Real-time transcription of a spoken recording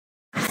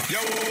Yo,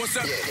 what's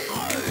up?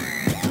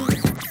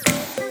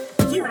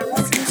 You are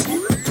listening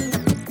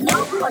to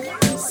No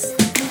Borders.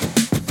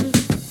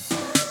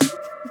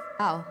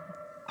 Oh,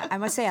 I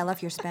must say I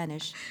love your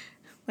Spanish.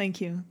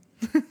 Thank you.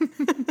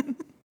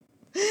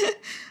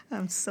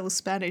 I'm so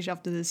Spanish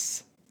after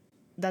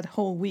that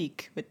whole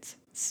week with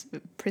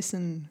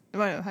prison.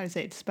 Well, how do you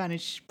say it?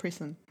 Spanish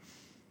prison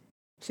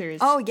series.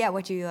 Oh yeah,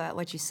 what you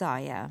saw,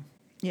 yeah.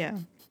 yeah.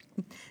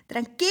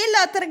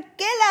 Tranquila,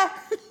 tranquila.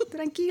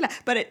 Tranquila.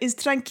 But it is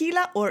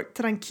tranquila or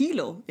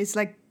tranquilo. It's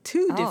like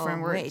two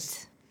different words.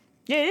 Wait.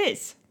 Yeah, it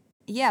is.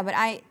 Yeah, but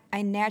I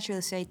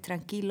naturally say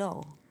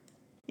tranquilo.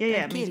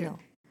 Yeah, me too. Tranquilo.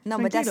 No,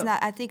 but that's Tranquilo.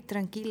 not. I think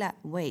tranquila.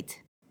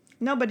 Wait.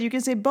 No, but you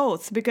can say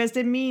both because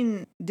they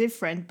mean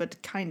different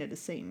but kind of the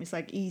same. It's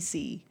like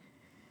easy.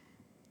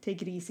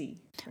 Take it easy.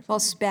 Well,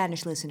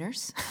 Spanish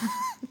listeners.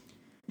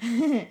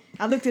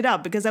 I looked it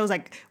up because I was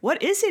like,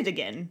 what is it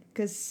again?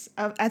 Because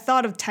I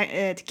thought of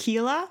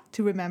tequila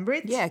to remember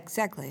it. Yeah,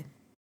 exactly.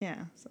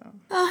 Yeah, so.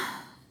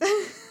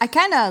 I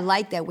kind of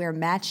like that we're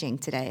matching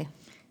today.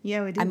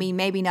 Yeah, we do. I mean,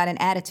 maybe not in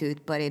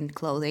attitude, but in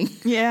clothing.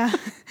 Yeah.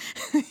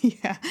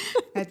 Yeah.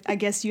 I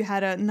guess you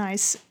had a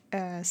nice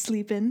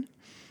sleep in.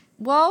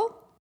 Well,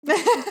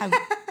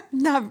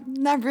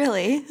 not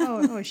really.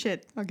 Oh,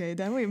 shit. Okay,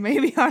 then we may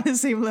be on the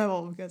same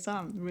level because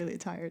I'm really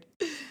tired.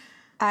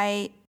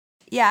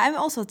 I'm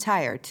also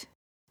tired,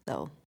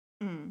 though.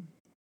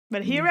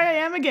 But here I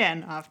am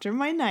again after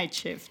my night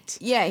shift.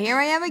 Yeah, here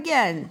I am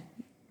again.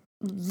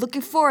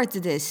 Looking forward to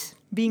this.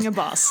 Being a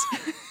boss.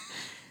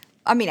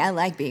 I mean, I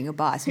like being a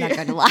boss, not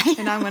gonna lie.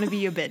 And I'm going to be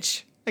your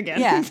bitch again.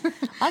 Yeah,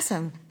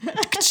 awesome.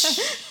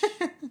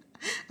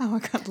 Oh my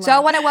God. So I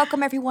want to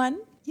welcome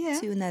everyone Yeah.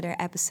 to another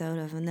episode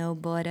of No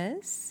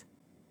Borders.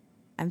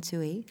 I'm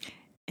Tsuey.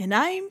 And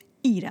I'm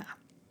Ida.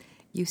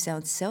 You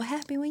sound so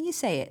happy when you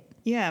say it.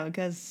 Yeah,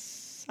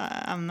 because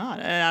I'm not.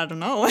 I don't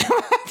know.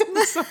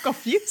 I'm so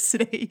confused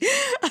today.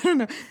 I don't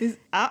know.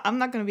 I'm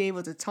not going to be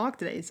able to talk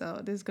today, so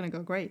this is going to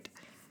go great.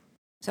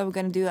 So we're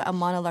gonna do a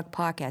monologue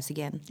podcast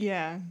again.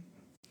 Yeah.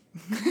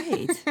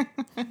 Great.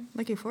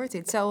 Looking forward to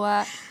it. So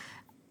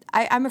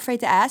I'm afraid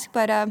to ask,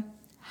 but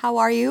how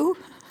are you?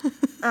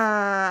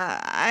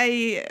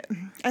 I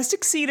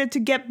succeeded to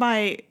get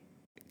my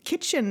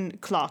kitchen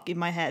clock in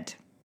my head.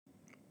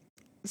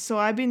 So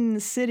I've been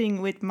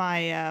sitting with my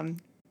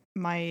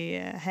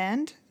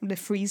hand, the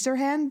freezer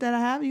hand that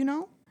I have,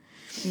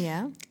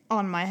 Yeah.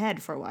 on my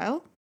head for a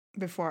while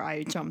before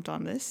I jumped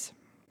on this.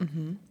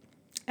 Mm-hmm.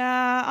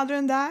 Other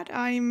than that,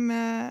 I'm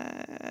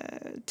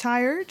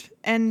tired.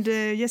 And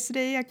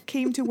yesterday I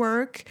came to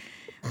work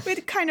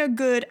with kind of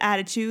good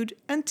attitude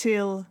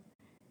until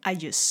I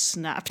just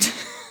snapped.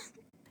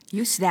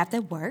 You snapped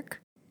at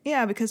work?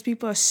 Yeah, because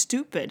people are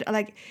stupid.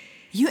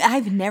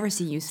 I've never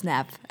seen you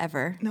snap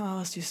ever. No, I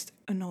was just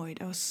annoyed.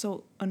 I was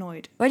so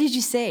annoyed. What did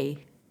you say?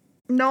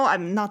 No,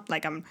 I'm not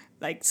I'm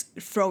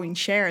throwing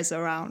chairs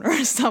around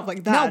or stuff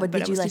like that. No, but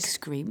did I you was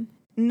scream?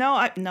 No,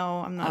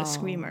 I'm not a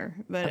screamer.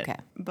 But okay.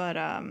 But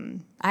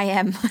I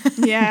am.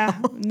 yeah,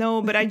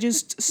 no, but I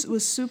just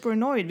was super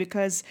annoyed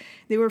because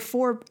there were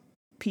four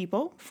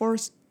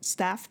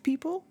staff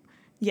people.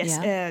 Yes,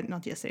 Yeah.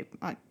 not yesterday,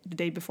 the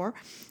day before,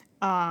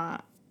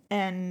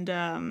 and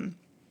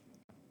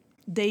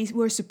they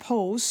were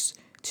supposed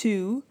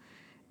to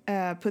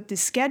put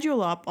this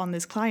schedule up on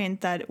this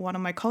client that one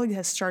of my colleagues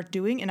has started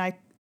doing, and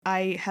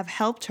I have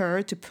helped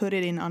her to put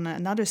it in on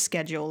another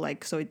schedule,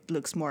 so it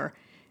looks more.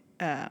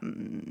 How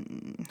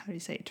do you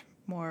say it?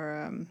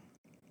 More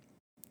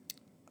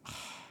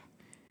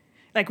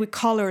with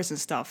colors and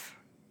stuff,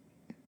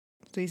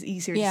 so it's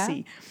easier to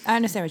see. I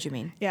understand what you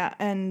mean. Yeah,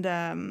 and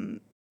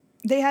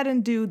they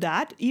hadn't do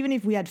that. Even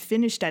if we had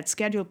finished that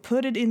schedule,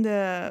 put it in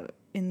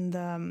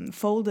the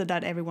folder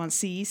that everyone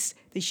sees.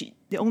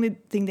 The only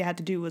thing they had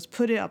to do was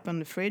put it up on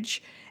the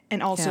fridge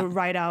and also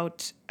write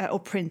out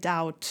or print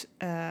out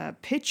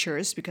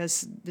pictures,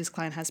 because this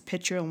client has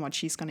picture on what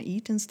she's gonna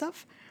eat and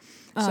stuff.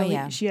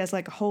 So she has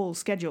a whole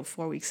schedule,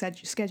 4-week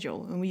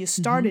schedule, and we just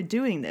started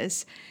doing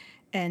this,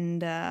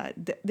 and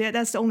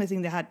that's the only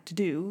thing they had to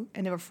do.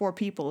 And there were 4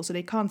 people, so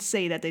they can't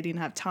say that they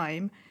didn't have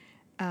time,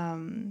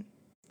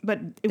 but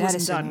it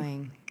wasn't done.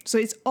 Annoying. So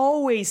it's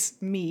always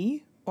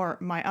me or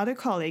my other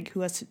colleague who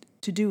has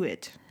to do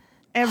it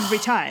every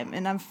time,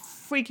 and I'm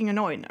freaking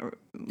annoyed.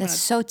 That's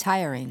so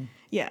tiring.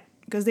 Yeah,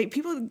 because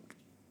people,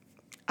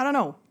 I don't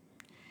know.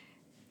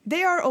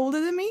 They are older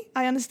than me.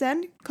 I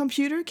understand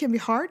computer can be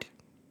hard.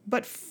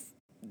 But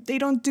they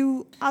don't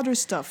do other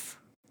stuff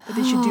that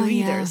they should do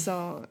either. Yeah.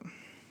 So,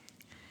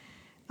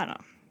 I don't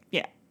know.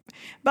 Yeah.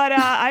 But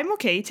I'm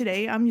okay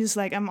today. I'm just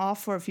I'm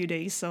off for a few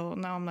days. So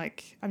now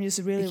I'm just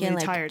really, You can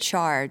really tired.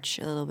 charge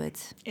a little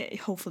bit.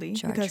 Hopefully.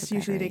 Charge because your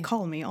usually they battery.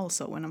 call me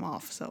also when I'm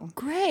off. So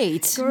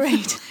Great.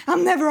 great.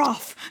 I'm never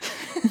off.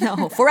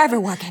 No, forever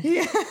working.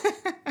 Yeah.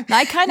 No,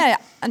 I kind of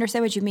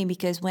understand what you mean,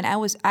 because when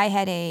I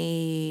had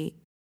a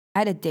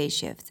day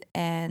shift,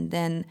 and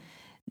then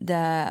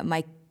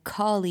my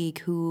colleague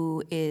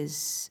who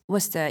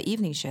was the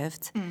evening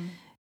shift.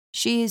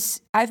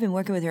 I've been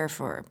working with her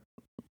for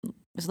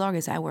as long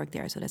as I worked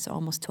there, so that's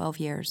almost 12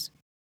 years.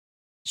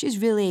 She's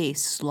really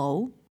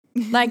slow.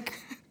 Like,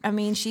 I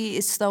mean, she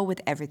is slow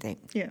with everything.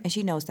 Yeah. And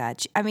she knows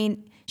that.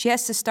 She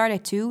has to start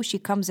at 2. She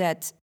comes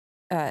at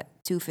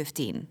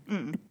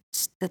 2:15.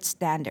 That's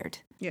standard.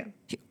 Yeah.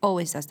 She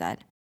always does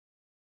that.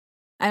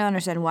 I don't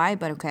understand why,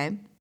 but okay.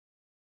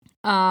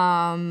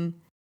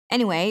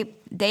 Anyway,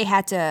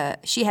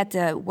 she had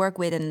to work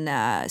with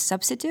a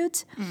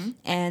substitute,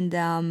 and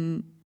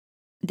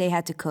they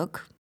had to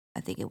cook. I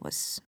think it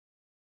was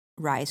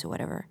rice or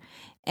whatever.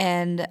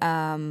 And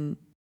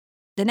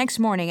the next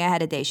morning I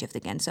had a day shift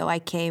again. So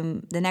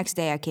the next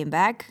day I came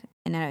back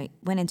and I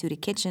went into the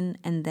kitchen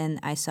and then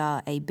I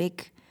saw a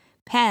big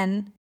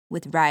pan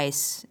with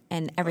rice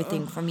and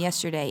everything from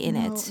yesterday in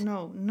it.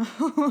 No.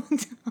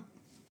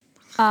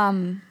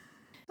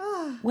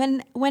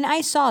 When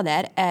I saw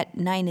that at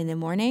 9 in the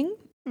morning,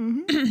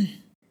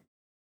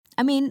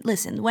 I mean,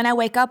 listen, when I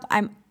wake up,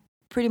 I'm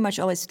pretty much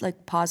always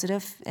like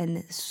positive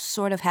and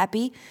sort of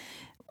happy.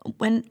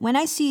 When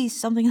I see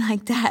something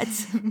like that,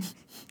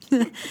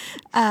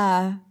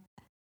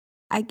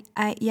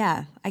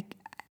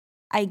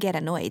 I get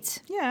annoyed.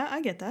 Yeah,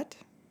 I get that.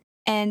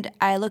 And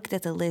I looked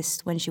at the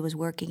list when she was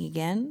working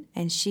again,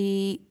 and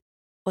she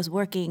was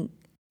working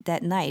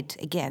that night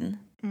again.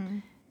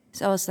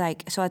 So I was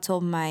like, I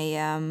told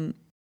my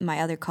my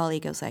other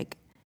colleague, I was like,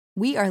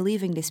 we are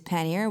leaving this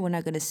pan here. We're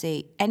not going to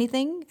say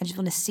anything. I just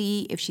want to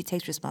see if she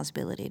takes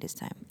responsibility this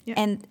time. Yeah.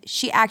 And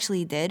she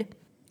actually did,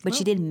 but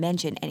she didn't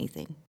mention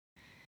anything.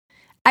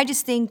 I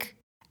just think,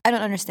 I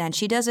don't understand.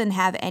 She doesn't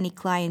have any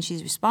clients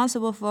she's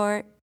responsible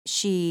for.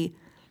 She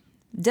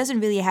doesn't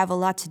really have a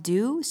lot to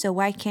do. So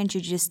why can't you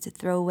just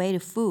throw away the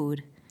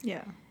food?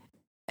 Yeah.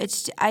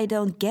 I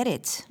don't get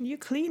it. You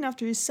clean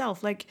after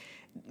yourself. Like,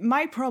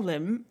 my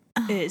problem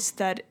is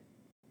that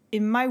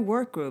in my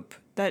work group,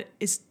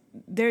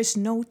 there's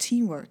no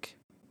teamwork.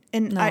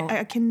 And No.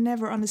 I can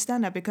never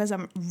understand that because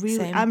I'm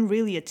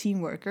really a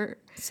team worker.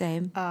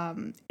 Same.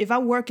 If I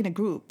work in a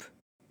group,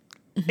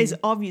 it's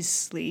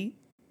obviously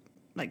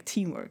like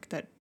teamwork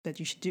that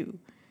you should do.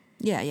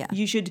 Yeah.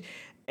 You should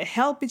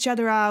help each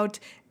other out.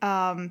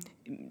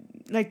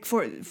 Like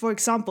for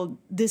example,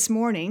 this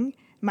morning,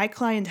 my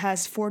client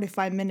has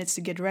 45 minutes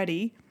to get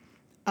ready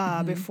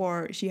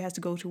before she has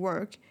to go to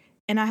work.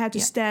 And I had to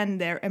stand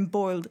there and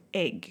boil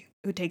egg,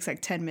 who takes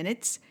like 10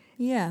 minutes.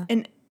 Yeah.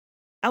 And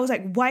I was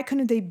like, why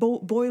couldn't they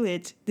boil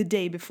it the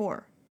day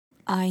before?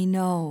 I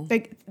know.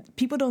 Like,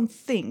 people don't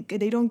think.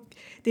 They don't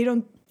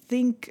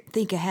think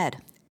Think ahead.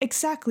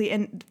 exactly.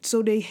 And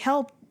so they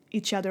help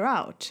each other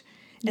out.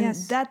 And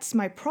Yes. that's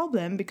my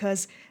problem,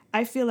 because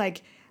I feel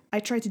like I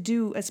try to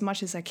do as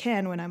much as I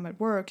can when I'm at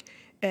work.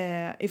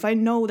 If I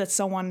know that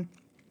someone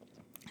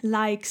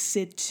likes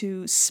it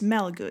to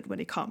smell good when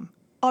they come,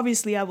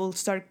 obviously I will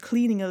start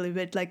cleaning a little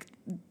bit, like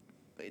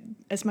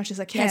as much as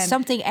I can. Yeah,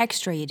 something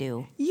extra you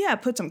do. Yeah,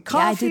 put some I do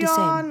coffee the same.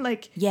 on,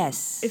 like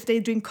Yes. if they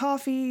drink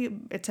coffee,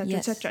 etc.,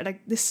 Yes. etc. Like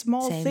the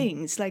small Same.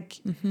 things.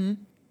 Like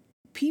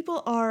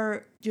people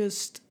are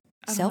just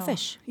I don't know.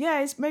 Selfish.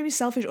 Yeah, it's maybe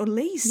selfish or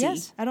lazy.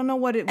 Yes. I don't know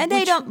what it. And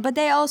they don't, but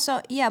they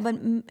also, but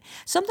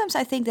sometimes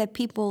I think that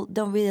people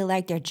don't really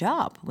like their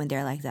job when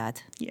they're like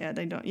that. Yeah,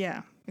 they don't.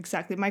 Yeah,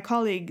 exactly. My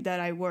colleague that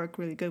I work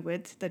really good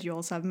with, that you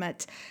also have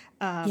met,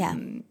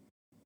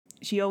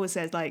 she always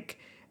says like,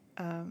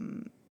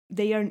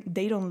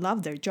 they don't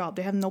love their job.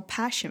 They have no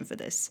passion for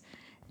this,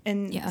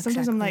 and Yeah,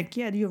 sometimes I'm exactly. like,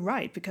 yeah, you're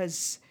right,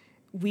 because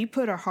we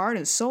put our heart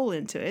and soul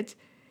into it.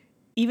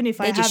 Even if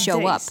I They have just show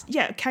days, up.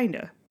 yeah,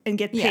 kinda, and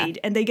get Yeah. paid,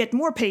 and they get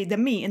more paid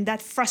than me, and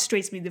that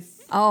frustrates me.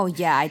 Oh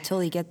yeah, I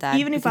totally get that.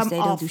 Even if because I'm they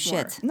off don't do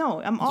more. shit.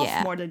 No, I'm off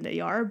Yeah. more than they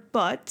are,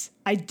 but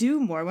I do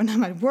more when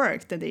I'm at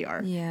work than they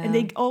are. Yeah. And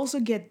they also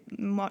get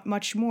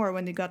much more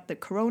when they got the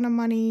corona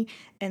money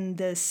and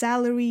the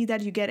salary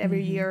that you get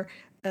every Mm-hmm. year.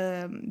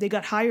 They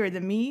got higher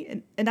than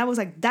me. And I was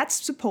like, that's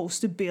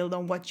supposed to build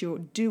on what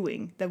you're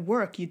doing, the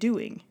work you're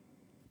doing.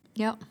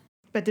 Yep.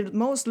 But the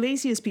most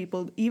laziest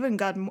people even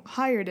got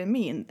higher than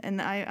me.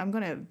 And I'm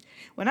going to,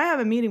 when I have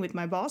a meeting with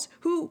my boss,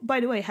 who, by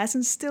the way,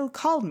 hasn't still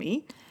called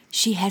me.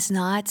 She has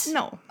not.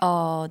 No.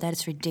 Oh, that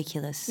is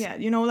ridiculous. Yeah,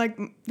 you know, like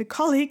the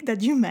colleague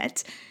that you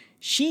met,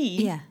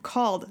 she Yeah.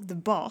 called the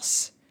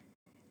boss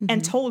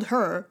and told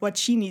her what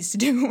she needs to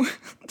do.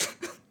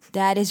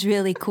 That is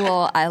really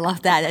cool. I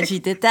love that she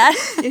did that.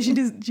 Yeah, she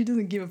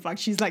doesn't give a fuck.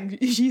 She's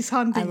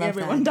hunting love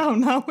everyone that. down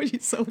now.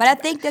 She's so But I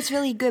think that's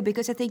really good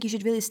because I think you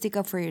should really stick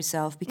up for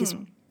yourself because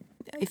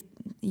if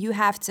you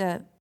have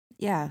to,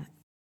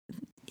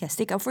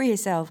 stick up for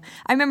yourself.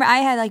 I remember I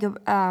had like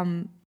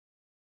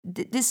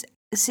this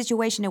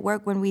situation at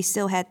work when we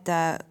still had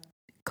the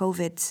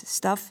COVID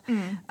stuff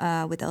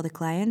with all the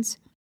clients.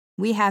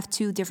 We have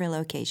 2 different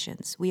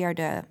locations. We are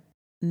the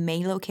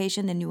main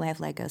location, and you have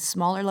like a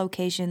smaller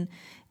location,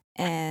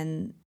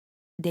 and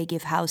they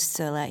give house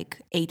to like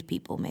 8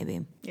 people,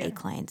 maybe 8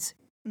 clients.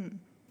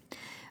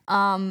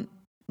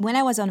 When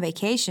I was on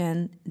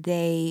vacation,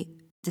 they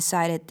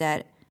decided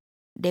that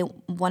they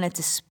wanted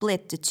to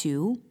split the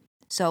 2.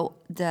 So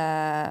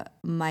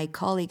my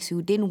colleagues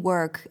who didn't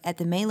work at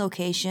the main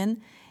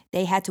location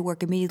they had to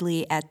work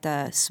immediately at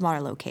the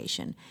smaller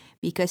location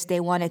because they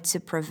wanted to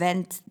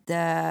prevent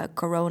the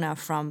corona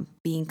from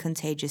being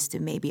contagious to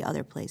maybe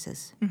other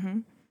places.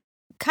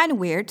 Kind of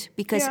weird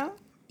because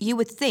you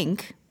would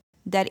think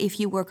that if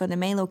you work on the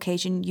main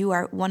location, you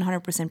are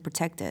 100%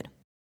 protected.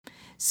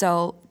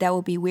 So that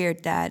would be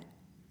weird that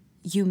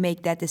you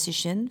make that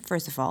decision,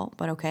 first of all,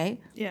 but okay.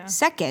 Yeah.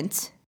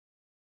 Second,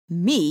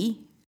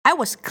 I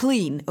was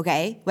clean,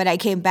 okay, when I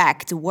came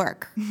back to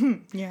work.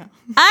 Yeah.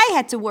 I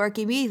had to work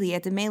immediately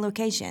at the main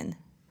location.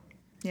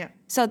 Yeah.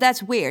 So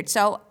that's weird.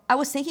 So I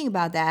was thinking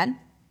about that.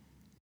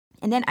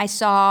 And then I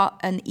saw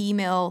an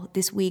email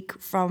this week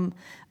from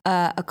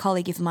a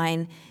colleague of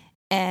mine,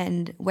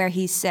 and where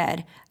he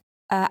said,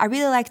 I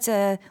really like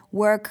to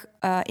work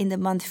in the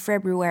month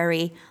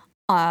February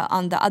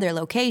on the other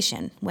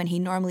location when he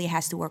normally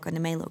has to work on the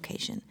main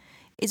location.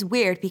 It's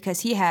weird because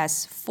he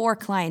has 4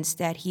 clients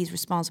that he's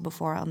responsible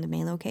for on the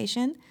main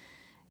location.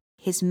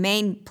 His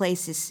main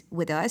place is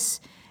with us,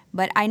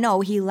 but I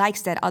know he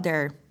likes that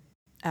other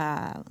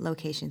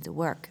location to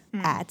work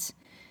at.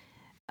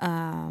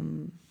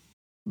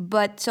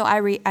 But so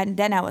and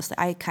then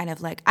I kind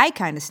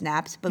of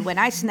snapped. But when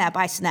I snap,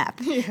 I snap.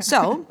 Yeah.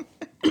 So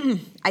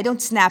I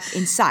don't snap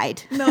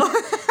inside. No.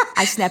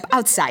 I snap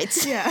outside.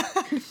 Yeah.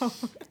 No.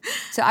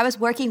 So I was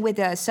working with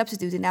a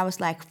substitute, and I was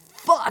like,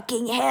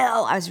 "Fucking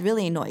hell!" I was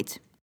really annoyed.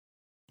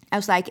 I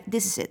was like,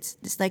 "This is it.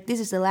 This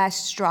is the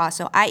last straw."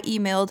 So I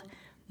emailed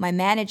my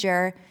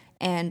manager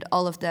and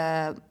all of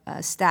the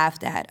staff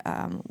that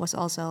was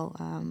also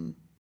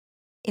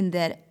in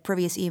that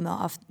previous email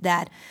of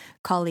that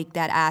colleague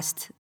that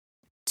asked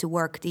to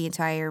work the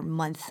entire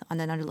month on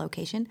another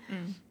location.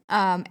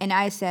 And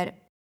I said,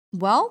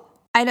 well,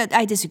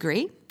 I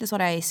disagree. That's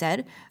what I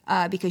said,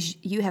 because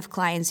you have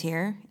clients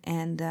here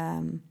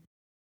and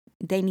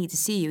they need to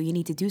see you. You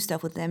need to do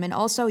stuff with them. And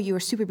also you're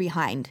super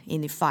behind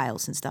in the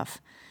files and stuff.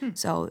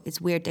 So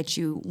it's weird that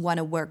you want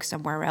to work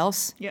somewhere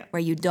else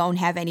where you don't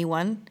have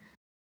anyone.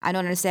 I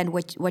don't understand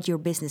what your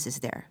business is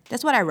there.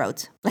 That's what I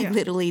wrote.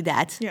 Literally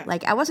that. Yeah.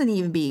 I wasn't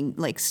even being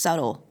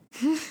subtle.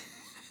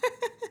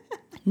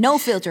 No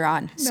filter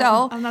on. No,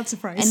 so I'm not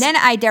surprised. And then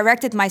I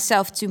directed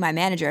myself to my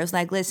manager. I was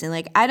like, listen,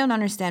 I don't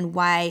understand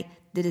why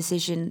the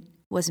decision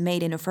was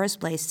made in the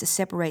first place to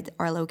separate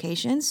our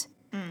locations.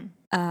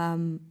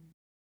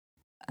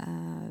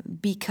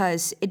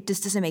 Because it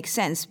just doesn't make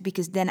sense,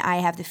 because then I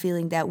have the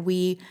feeling that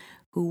we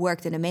who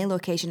worked in the main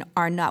location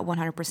are not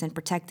 100%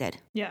 protected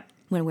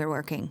when we're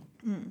working.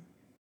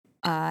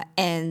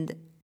 And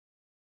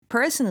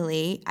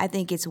personally, I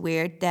think it's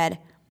weird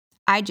that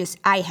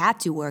I had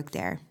to work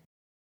there.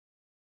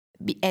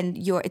 And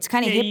it's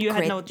kind of hypocrite. You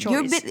had no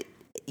choice. But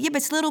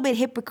it's a little bit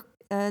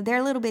they're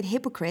a little bit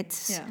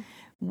hypocrites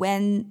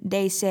when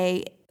they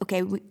say,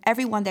 okay,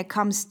 everyone that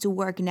comes to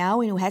work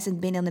now and who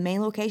hasn't been on the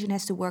main location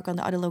has to work on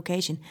the other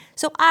location.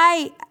 So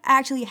I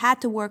actually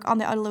had to work on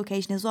the other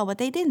location as well, but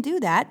they didn't do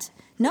that.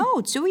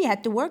 No, Tsuey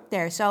had to work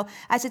there. So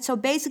I said, so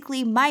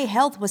basically my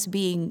health was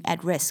being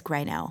at risk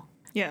right now.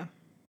 Yeah.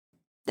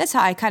 That's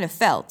how I kind of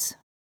felt.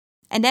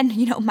 And then,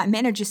 my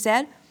manager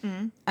said,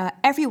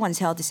 everyone's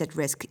health is at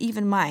risk,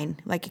 even mine.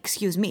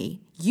 Excuse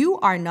me, you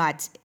are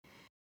not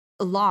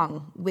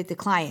along with the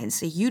clients.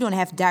 So you don't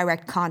have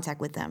direct contact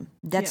with them.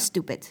 That's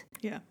stupid.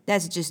 Yeah.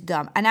 That's just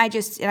dumb. And I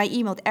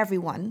emailed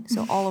everyone,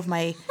 so all of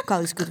my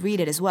colleagues could read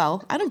it as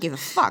well. I don't give a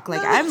fuck.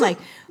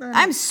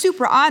 I'm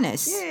super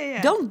honest.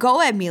 Yeah. Don't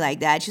go at me like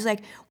that. She's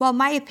like, well,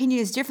 my opinion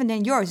is different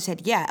than yours. I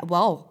said, yeah,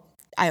 well,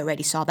 I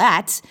already saw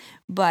that.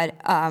 But,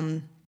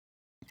 and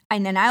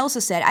then I also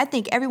said, I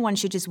think everyone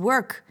should just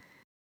work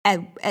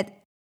at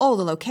all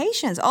the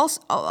locations.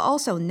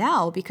 Also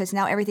now, because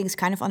now everything's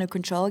kind of under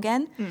control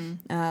again.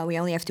 We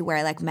only have to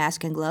wear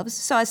masks and gloves.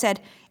 So I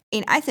said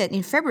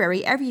in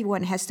February,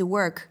 everyone has to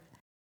work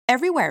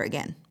everywhere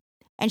again.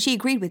 And she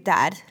agreed with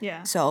that.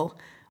 Yeah. So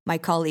my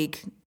colleague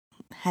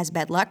has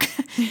bad luck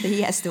that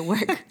he has to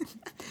work.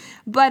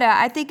 But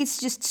I think it's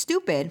just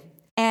stupid.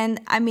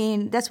 And I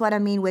mean, that's what I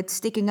mean with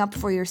sticking up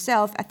for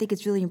yourself. I think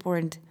it's really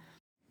important.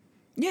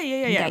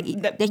 Yeah.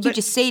 That you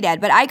just say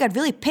that. But I got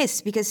really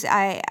pissed because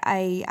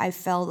I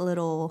felt a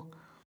little,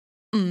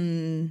 how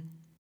do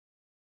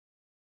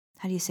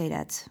you say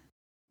that?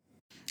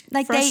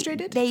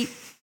 Frustrated?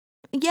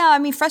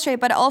 Frustrated,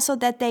 but also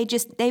that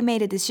they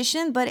made a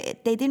decision,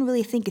 but they didn't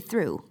really think it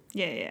through.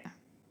 Yeah.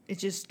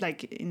 It's just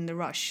in a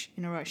rush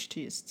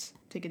to just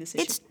take a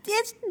decision.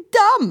 It's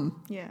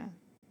dumb. Yeah.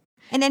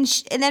 And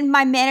then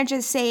my manager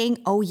is saying,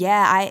 "Oh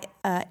yeah,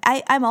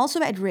 I'm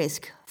also at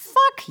risk."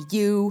 Fuck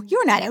you!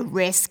 You're not at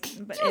risk.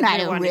 But you're not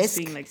at everyone risk.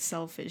 is being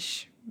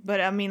selfish.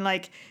 But I mean,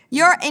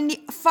 you're in the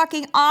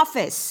fucking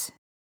office.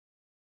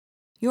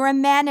 You're a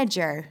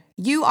manager.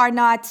 You are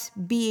not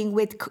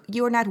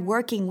you're not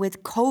working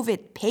with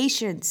COVID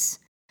patients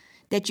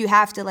that you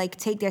have to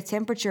take their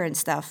temperature and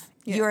stuff.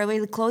 Yeah. You're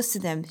really close to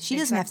them. She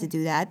doesn't have to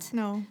do that.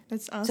 No,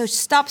 that's us. So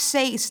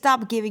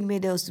stop giving me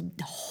those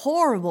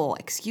horrible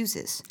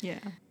excuses. Yeah.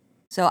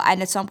 So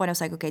and at some point I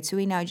was like, okay,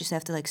 Tsuey, now you just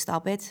have to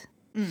stop it.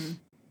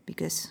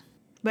 Because.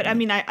 But I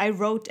mean, I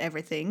wrote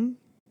everything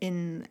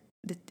in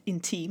in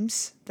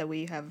Teams that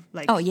we have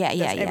like. Oh,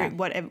 yeah.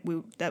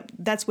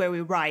 That's where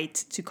we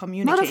write to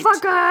communicate.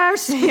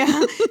 Motherfuckers!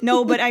 Yeah.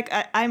 No, but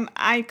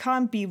I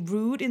can't be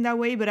rude in that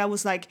way. But I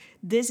was like,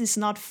 this is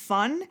not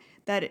fun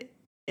that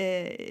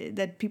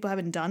people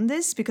haven't done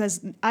this,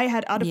 because I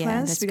had other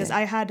plans, because good.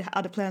 I had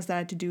other plans that I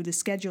had to do the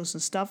schedules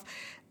and stuff.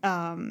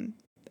 And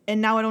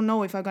now I don't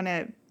know if I'm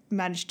gonna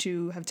manage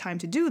to have time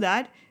to do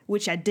that,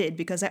 which I did,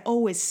 because I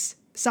always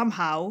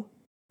somehow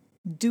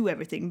do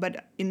everything,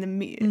 but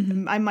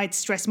I might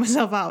stress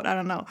myself out. I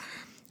don't know,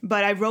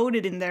 but I wrote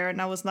it in there,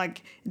 and I was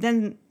like,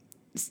 then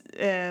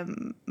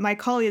my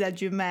colleague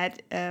that you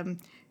met,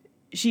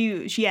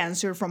 she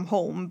answered from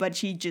home, but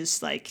she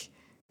just like,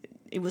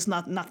 it was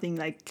nothing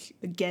like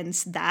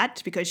against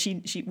that, because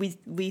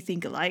we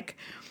think alike.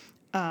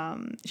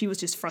 She was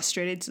just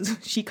frustrated.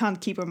 She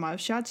can't keep her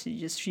mouth shut.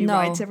 She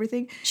writes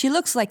everything. She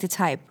looks like the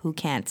type who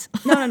can't.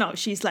 No.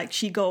 She's like,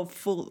 she go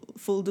full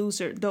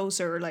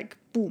dozer, like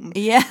boom.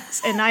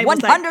 Yes. And I was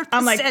 100%. Like,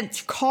 I'm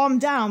like, calm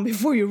down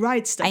before you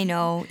write stuff. I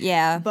know.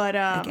 Yeah. But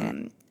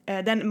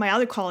then my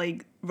other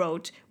colleague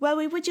wrote, well,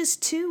 we were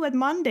just 2 at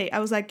Monday. I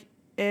was like,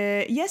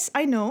 yes,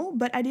 I know,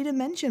 but I didn't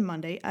mention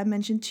Monday. I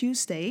mentioned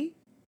Tuesday.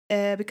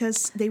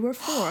 Because they were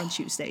 4 on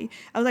Tuesday.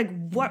 I was like,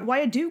 what?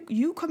 Why do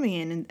you coming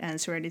in and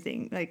answer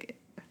anything?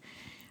 Like,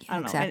 I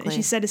don't know. Exactly. And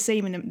she said the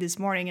same this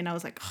morning, and I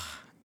was like,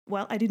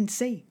 well, I didn't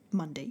say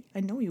Monday.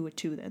 I know you were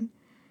 2 then.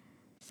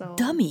 So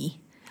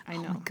Dummy. I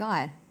know. Oh my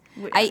God.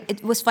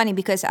 It was funny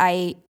because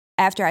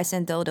after I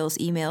sent all those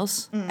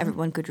emails,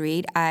 everyone could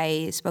read,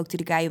 I spoke to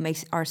the guy who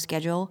makes our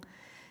schedule,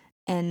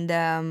 and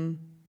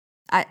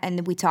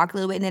we talked a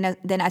little bit, and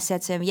then I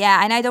said to him,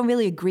 yeah, and I don't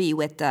really agree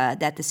with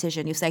that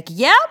decision. He was like,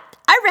 yeah,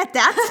 I read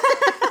that.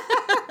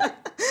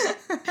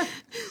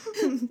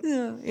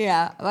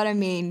 Yeah, but I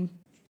mean...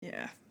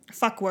 Yeah,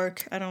 fuck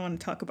work. I don't want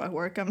to talk about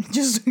work. I'm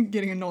just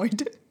getting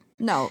annoyed.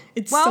 No.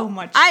 It's so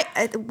much.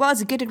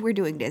 It's good that we're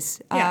doing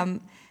this. Yeah.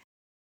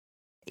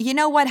 You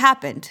know what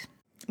happened?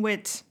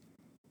 With?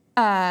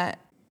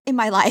 In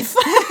my life.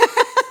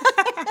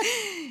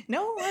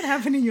 No, what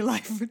happened in your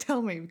life?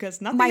 Tell me, because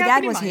nothing My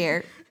happened dad was in mine.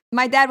 here.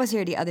 My dad was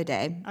here the other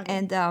day, okay.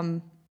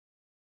 And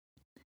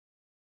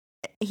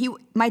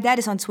my dad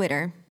is on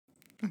Twitter.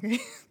 Okay.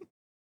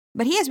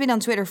 But he has been on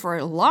Twitter for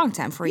a long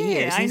time, for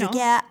years. I He's know. like,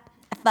 yeah,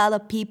 I follow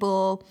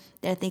people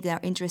that I think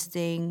are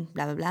interesting,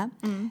 blah, blah, blah.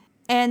 Mm.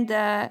 And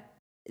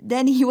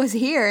then he was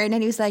here, and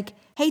then he was like,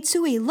 hey,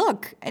 Tsuey,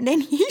 look. And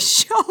then he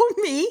showed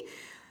me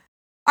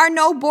our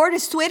No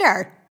Borders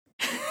Twitter.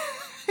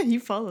 He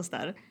follows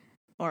that.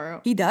 Or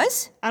He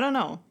does? I don't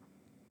know.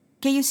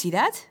 Can you see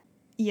that?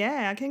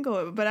 Yeah, I can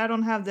go, but I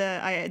don't have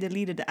I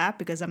deleted the app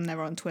because I'm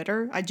never on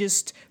Twitter. I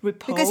just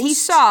repost. Because he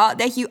saw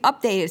that you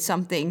updated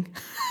something.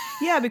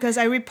 Yeah, because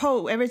I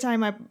repost every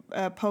time I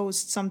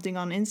post something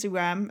on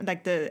Instagram,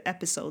 like the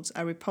episodes,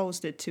 I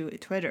repost it to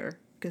Twitter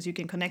because you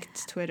can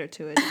connect Twitter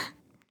to it.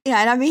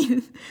 Yeah, and I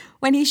mean,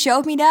 when he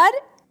showed me that,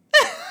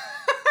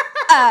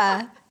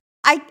 I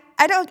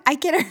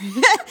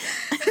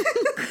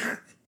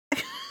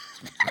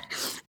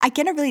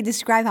cannot really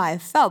describe how I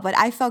felt, but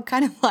I felt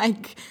kind of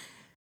like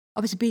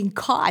I was being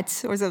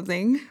caught or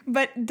something.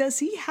 But does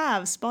he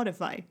have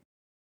Spotify?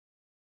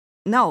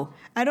 No.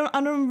 I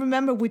don't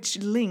remember which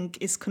link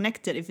is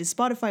connected, if it's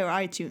Spotify or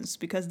iTunes,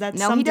 because that's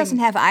No, something... he doesn't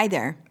have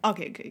either.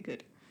 Okay,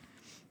 good.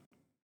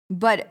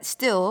 But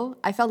still,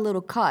 I felt a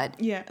little caught.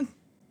 Yeah.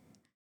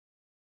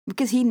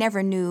 Because he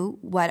never knew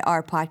what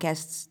our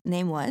podcast's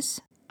name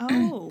was.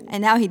 Oh.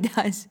 And now he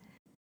does.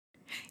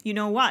 You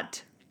know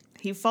what?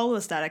 He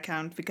follows that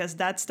account because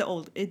that's the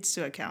old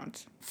Itsu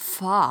account.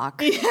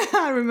 Fuck. Yeah,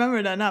 I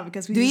remember that now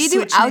because we Do you just do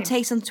switched names.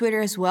 outtakes on Twitter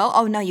as well?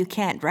 Oh, no, you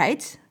can't,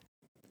 right?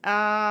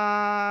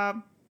 I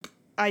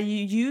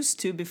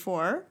used to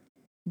before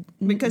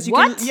because you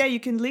What?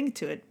 can link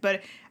to it,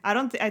 but I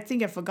don't. I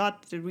think I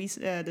forgot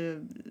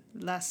the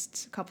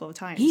last couple of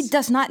times. He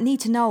does not need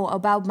to know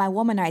about my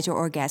womanizer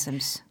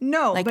orgasms.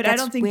 No, Like, but I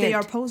that's don't think they weird.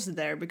 are posted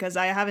there because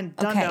I haven't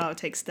done Okay. the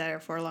outtakes there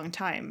for a long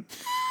time.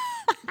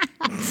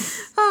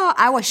 Oh,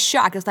 I was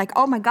shocked. I was like,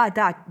 oh my God,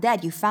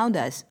 Dad, you found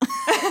us.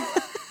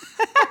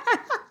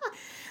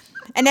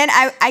 And then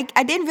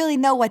I didn't really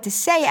know what to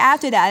say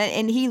after that.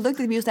 And he looked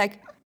at me, he was like,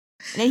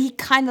 and then he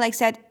kind of like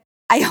said,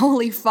 I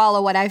only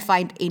follow what I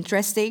find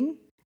interesting.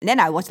 And then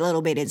I was a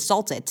little bit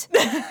insulted.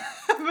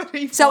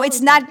 So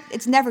it's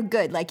never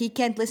good. Like he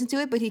can't listen to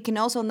it, but he can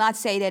also not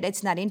say that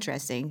it's not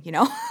interesting, you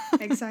know?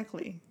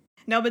 Exactly.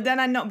 No, but then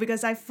I know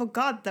because I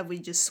forgot that we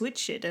just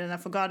switched it and I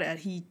forgot that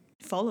he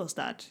follows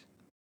that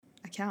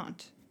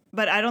account.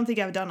 But I don't think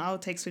I've done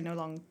outtakes for no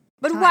long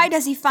But time. why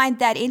does he find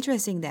that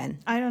interesting then?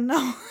 I don't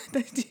know.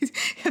 You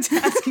have to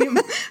ask him.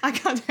 I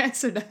can't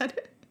answer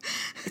that.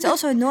 It's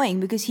also annoying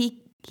because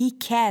he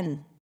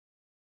can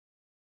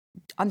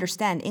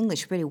understand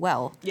English pretty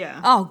well.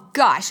 Yeah. Oh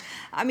gosh.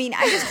 I mean,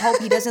 I just hope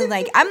he doesn't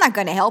like. I'm not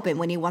gonna help him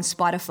when he wants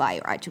Spotify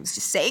or iTunes.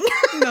 Just saying.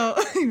 No,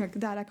 like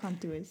that I can't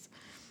do it.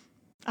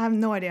 I have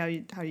no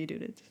idea how you do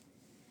it.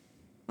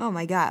 Oh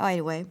my God.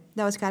 Anyway,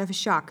 that was kind of a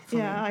shock for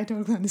me. Yeah, I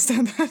totally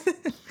understand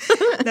that.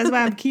 That's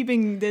why I'm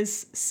keeping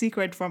this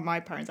secret from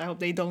my parents. I hope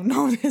they don't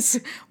know this,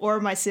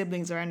 or my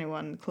siblings or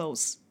anyone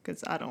close,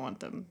 because I don't want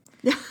them.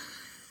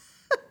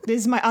 This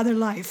is my other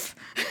life.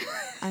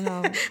 I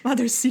know. My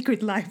other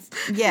secret life.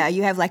 Yeah,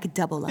 you have like a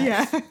double life.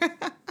 Yeah.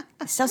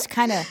 It sounds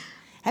kind of.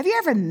 Have you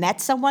ever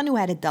met someone who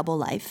had a double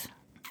life?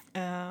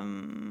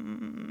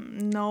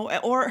 No,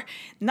 or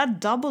not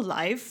double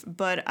life,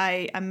 but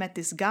I met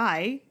this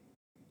guy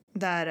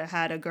that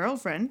had a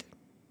girlfriend,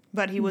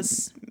 but he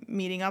was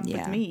meeting up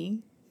with me.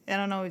 I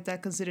don't know if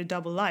that considered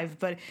double life,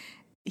 but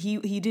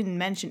he didn't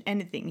mention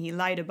anything. He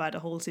lied about the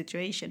whole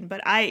situation.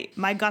 But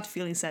my gut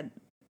feeling said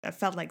I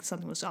felt like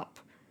something was up.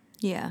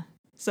 Yeah.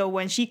 So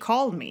when she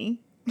called me,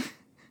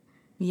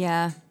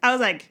 Yeah. I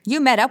was like, You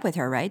met up with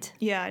her, right?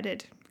 yeah, I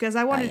did. Because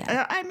I wanted,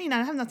 yeah. I mean,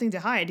 I have nothing to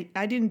hide.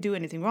 I didn't do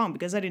anything wrong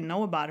because I didn't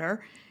know about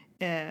her.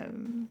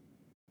 And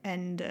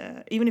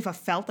even if I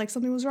felt like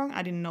something was wrong,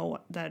 I didn't know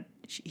that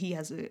he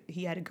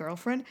had a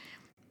girlfriend.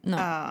 No.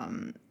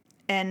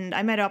 And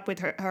I met up with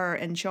her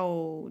and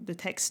showed the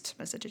text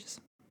messages.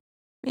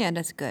 Yeah,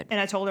 that's good. And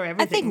I told her I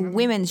everything. think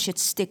women should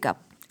stick up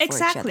for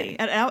Exactly. each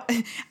other.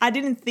 And I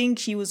didn't think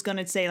she was going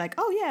to say like,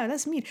 oh yeah,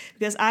 let's meet.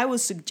 Because I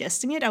was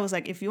suggesting it. I was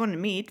like, if you want to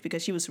meet,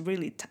 because she was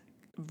really,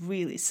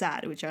 really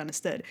sad, which I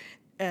understood.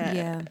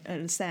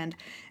 Understand.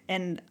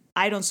 And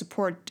I don't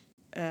support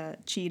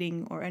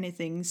cheating or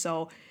anything.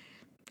 So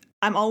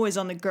I'm always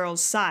on the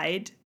girl's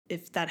side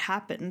if that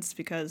happens,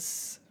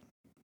 because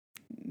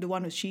the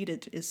one who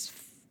cheated is,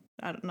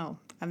 I don't know.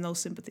 I have no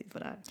sympathy for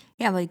that.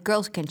 Yeah, but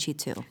girls can cheat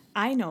too.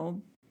 I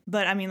know.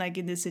 But I mean, like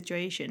in this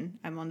situation,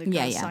 I'm on the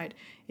girl's side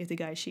if the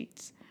guy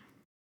cheats.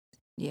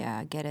 Yeah,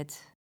 I get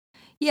it.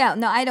 Yeah,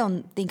 no, I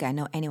don't think I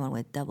know anyone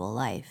with double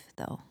life,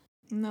 though.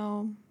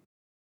 No,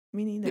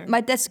 me neither.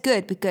 But that's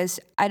good because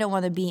I don't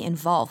want to be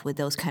involved with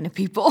those kind of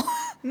people.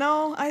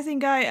 No, I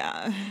think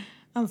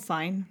I'm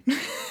fine.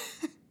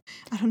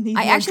 I don't need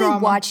I more actually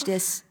drama. watched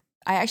this.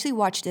 I actually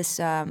watched this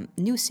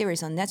new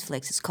series on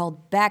Netflix. It's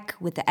called Back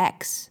with the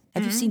Ex.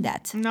 Have you seen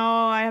that?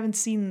 No, I haven't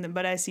seen it,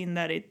 but I've seen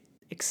that it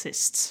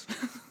exists.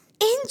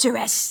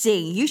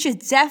 Interesting. You should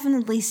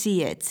definitely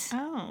see it.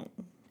 Oh.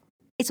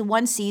 It's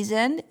one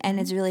season and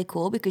it's really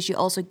cool because you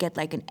also get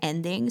like an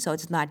ending, so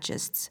it's not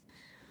just.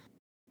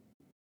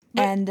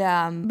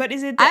 But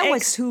is it the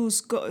ex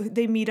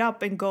they meet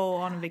up and go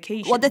on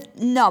vacation? Well,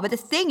 but the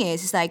thing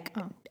is, it's like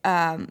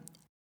I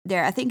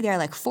think there are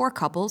like 4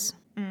 couples,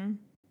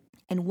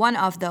 and one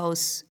of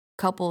those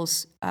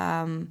couples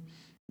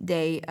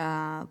they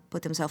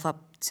put themselves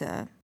up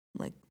to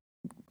like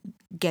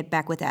get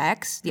back with the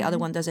ex. The other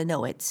one doesn't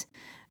know it.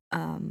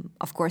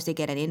 Of course, they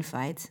get an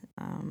invite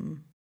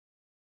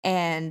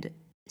and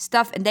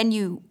stuff, and then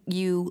you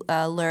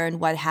learn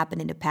what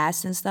happened in the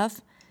past and stuff.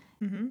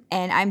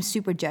 And I'm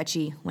super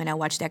judgy when I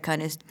watch that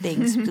kind of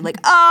things. Like,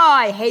 oh,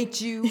 I hate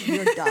you.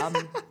 You're dumb.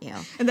 You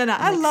know. And then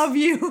I love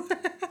you.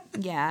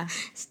 Yeah.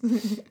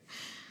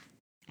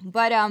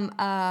 But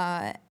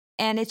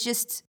and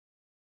it's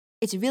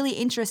really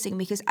interesting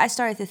because I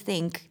started to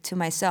think to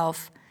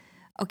myself,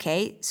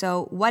 okay,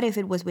 so what if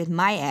it was with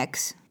my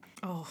ex?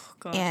 Oh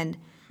God. And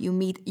you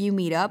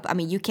meet up. I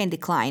mean, you can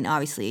decline,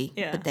 obviously,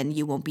 but then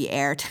you won't be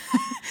aired.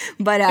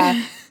 But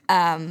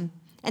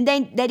and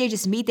then they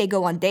just meet. They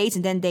go on dates,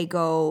 and then they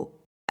go.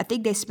 I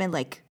think they spend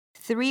like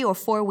 3 or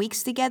 4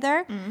 weeks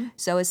together.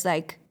 So it's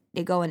like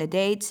they go on a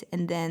date,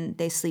 and then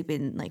they sleep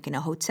in a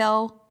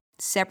hotel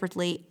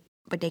separately,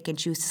 but they can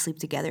choose to sleep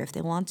together if they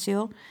want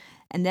to.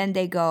 And then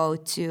they go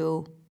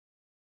to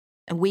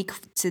a week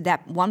to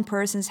that one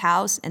person's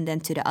house, and then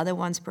to the other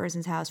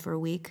person's house for a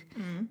week,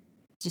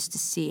 just to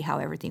see how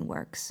everything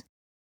works.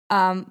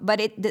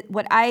 But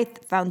what I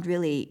found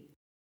really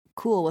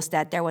cool was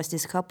that there was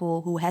this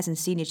couple who hasn't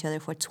seen each other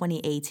for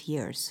 28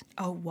 years.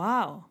 Oh,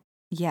 wow.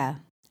 Yeah.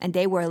 And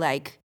they were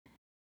like,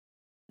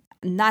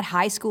 not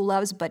high school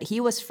loves, but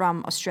he was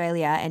from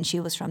Australia and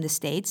she was from the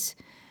States.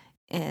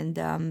 And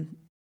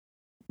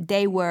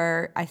they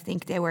were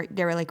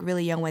like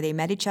really young when they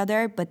met each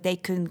other, but they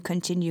couldn't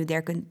continue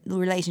their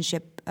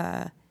relationship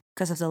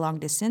because of the long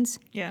distance.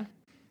 Yeah.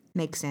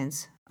 Makes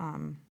sense.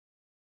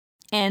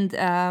 And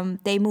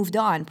they moved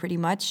on pretty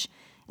much.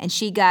 And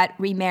she got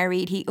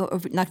remarried.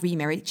 Not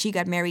remarried. She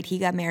got married. He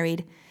got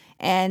married.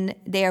 And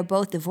they are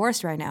both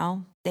divorced right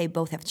now. They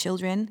both have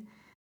children.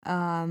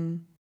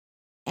 And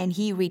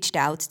he reached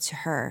out to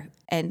her.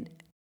 And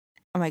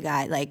oh my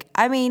God, like,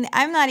 I mean,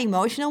 I'm not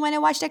emotional when I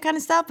watch that kind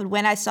of stuff. But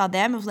when I saw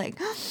them, I was like,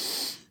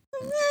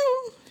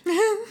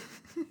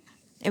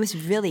 it was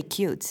really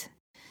cute.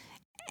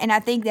 And I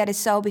think that is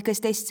so because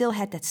they still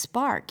had that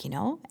spark, you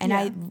know?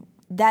 And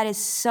that is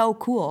so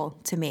cool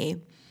to me.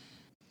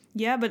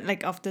 Yeah, but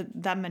like after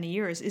that many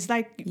years, it's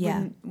like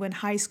when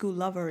high school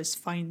lovers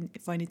find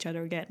each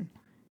other again,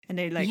 and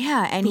they like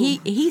and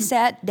boom. he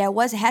said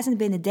hasn't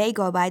been a day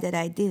go by that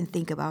I didn't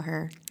think about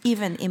her,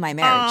 even in my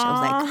marriage.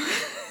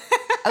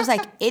 I was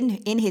like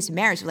in his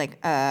marriage, like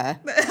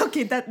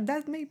okay,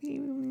 that maybe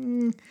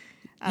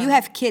you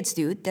have kids,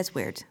 dude. That's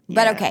weird,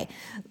 but okay.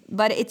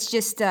 but it's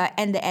just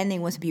and the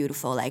ending was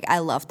beautiful. Like I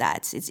love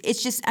that.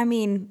 It's just I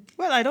mean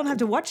Well, I don't have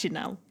to watch it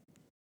now.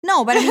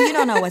 no, but I mean you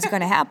don't know what's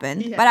gonna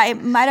happen. Yeah. But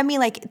I mean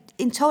like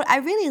in total, I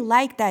really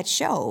like that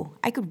show.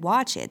 I could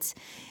watch it,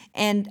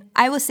 and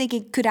I was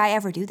thinking, could I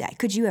ever do that?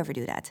 Could you ever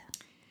do that?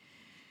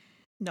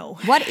 No.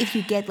 What if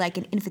you get like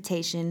an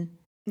invitation?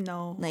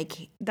 No.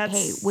 Like, That's-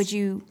 hey, would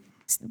you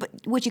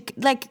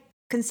like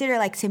consider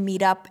like to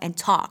meet up and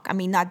talk? I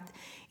mean, not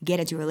get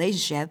into a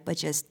relationship, but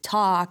just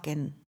talk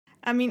and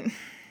I mean,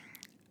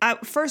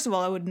 first of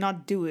all, I would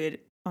not do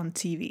it on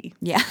TV.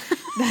 yeah.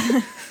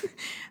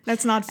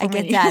 That's not for I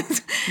me. get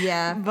that.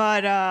 Yeah.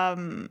 But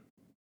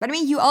But I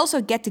mean, you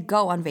also get to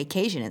go on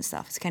vacation and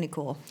stuff. It's kind of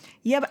cool.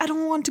 yeah, but I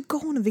don't want to go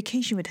on a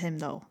vacation with him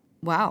though.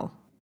 Wow.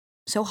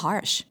 So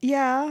harsh.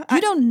 Yeah.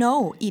 You don't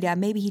know, Ida.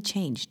 Maybe he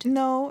changed.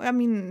 No, I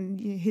mean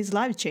his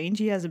life changed.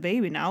 He has a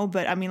baby now,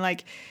 but I mean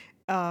like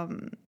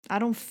I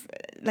don't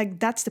like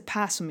that's the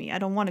past for me. I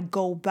don't want to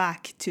go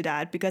back to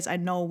that because I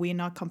know we're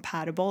not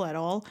compatible at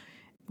all.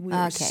 We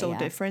are Okay, so yeah.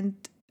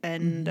 different,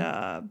 and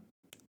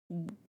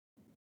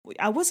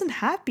I wasn't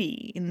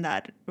happy in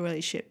that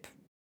relationship.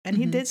 And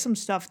he did some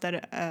stuff that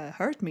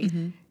hurt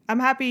me. I'm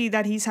happy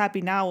that he's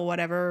happy now or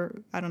whatever.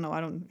 I don't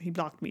know. He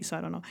blocked me, so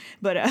I don't know.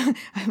 But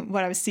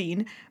what I've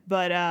seen.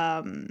 But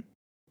I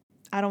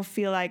don't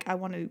feel like I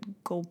want to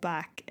go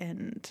back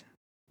and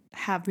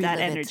have that Relive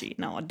it. energy.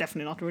 No, I'll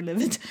definitely not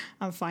relive it.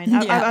 I'm fine.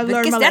 Yeah, I've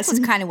learned because my that's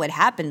lesson. kind of what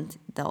happened,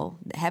 though.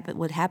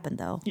 What happened,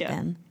 though? Yeah.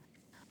 Then.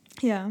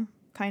 Yeah,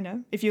 kind of.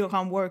 If you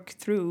can't work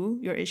through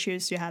your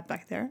issues you had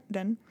back there,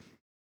 then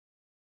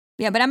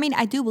Yeah, but I mean,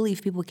 I do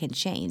believe people can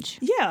change.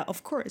 yeah,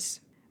 of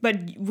course. But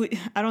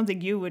I don't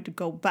think you would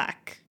go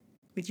back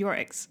with your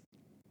ex.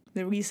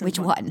 The recent Which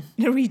one?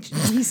 The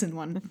recent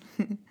one.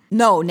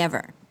 No,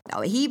 never.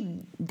 No,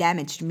 he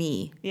damaged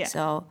me. Yeah.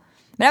 So,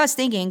 but I was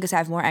thinking because I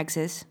have more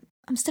exes.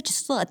 I'm such a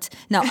slut.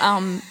 No,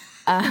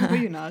 No,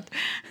 you're not.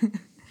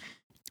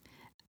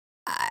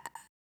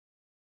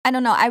 I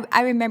don't know.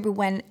 I remember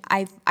when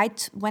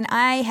when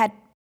I had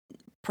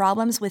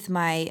problems with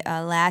my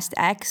last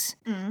ex.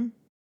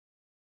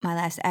 My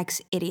last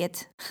ex,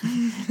 idiot.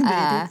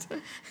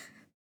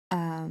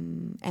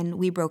 And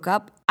we broke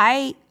up.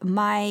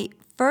 My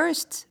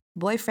first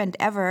boyfriend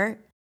ever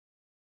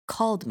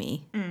called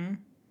me,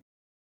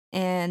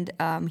 and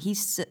he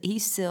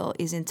still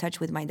is in touch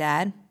with my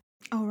dad.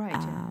 Oh right.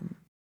 Yeah.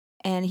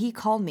 And he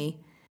called me,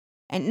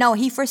 and no,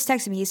 he first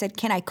texted me. He said,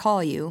 "Can I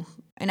call you?"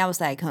 And I was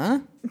like, "Huh?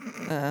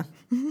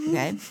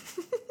 Okay."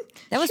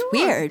 That was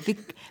weird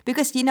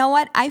because you know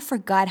what? I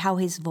forgot how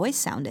his voice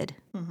sounded.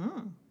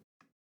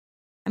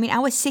 I mean, I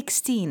was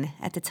 16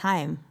 at the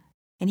time,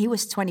 and he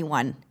was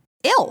 21.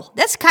 Ew,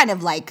 that's kind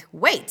of like,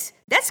 wait,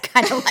 that's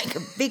kind of like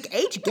a big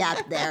age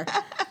gap there.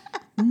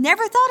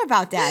 Never thought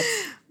about that.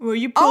 Were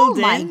you Oh pulled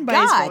my in by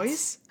God. his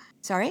voice?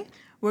 Sorry?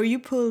 Were you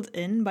pulled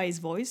in by his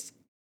voice?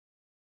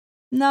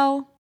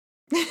 No.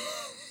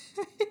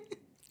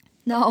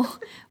 No.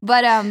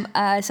 But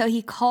so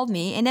he called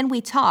me, and then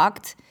we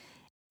talked,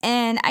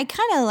 and I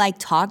kind of like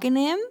talking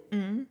to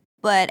him,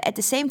 but at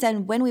the same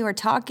time, when we were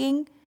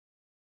talking,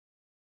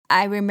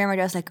 I remembered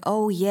I was like,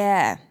 oh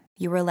yeah,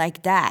 you were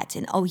like that,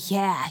 and oh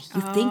yeah,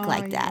 you think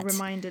like you're that.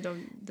 reminded of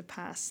the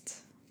past.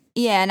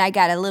 Yeah, and I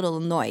got a little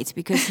annoyed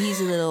because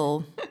he's a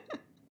little.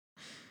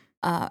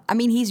 I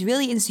mean, he's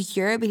really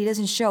insecure, but he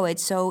doesn't show it,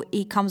 so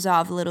he comes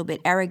off a little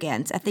bit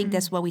arrogant. I think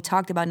that's what we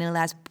talked about in the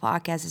last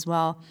podcast as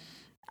well.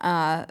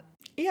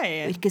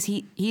 Yeah. Because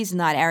he's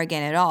not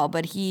arrogant at all,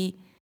 but he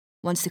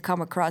wants to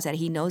come across that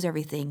he knows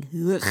everything.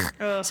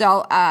 Ugh.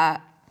 So,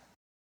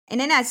 and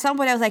then at some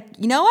point I was like,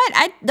 you know what?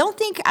 I don't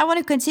think I want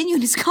to continue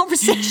this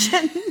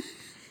conversation.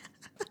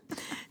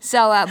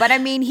 So, but I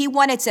mean, he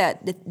wanted to.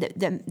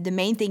 The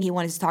main thing he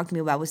wanted to talk to me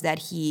about was that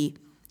he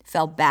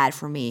felt bad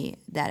for me,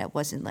 that it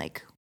wasn't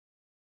like.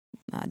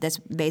 That's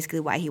basically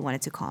why he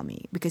wanted to call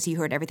me, because he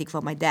heard everything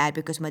from my dad,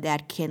 because my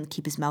dad can't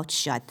keep his mouth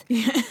shut.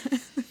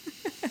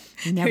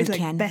 He never You're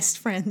can. like best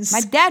friends.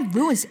 My dad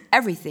ruins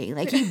everything.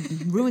 Like he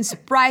ruins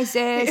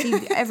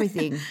surprises,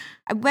 everything.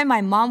 When my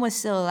mom was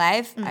still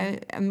alive, I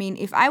mean,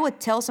 if I would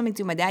tell something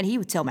to my dad, he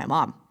would tell my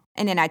mom,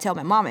 and then I tell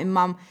my mom, and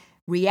mom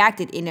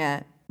reacted in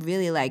a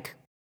really like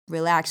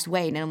relaxed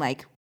way, and then I'm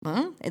like,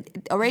 huh?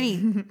 It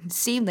already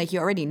seemed like you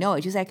already know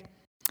it. She was like,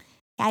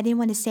 I didn't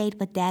want to say it,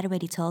 but dad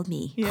already told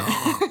me. Yeah.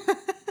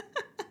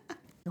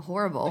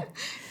 Horrible.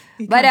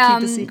 You But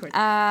can't keep a secret.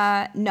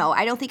 no,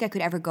 I don't think I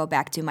could ever go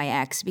back to my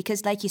ex,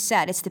 because like you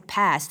said, it's the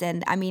past,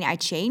 and I mean I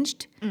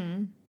changed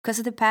because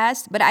of the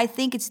past, but I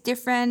think it's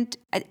different.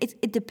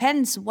 It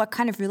depends what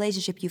kind of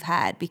relationship you've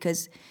had,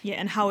 because Yeah,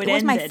 and how it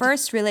was ended. my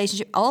first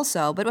relationship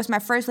also, but it was my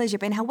first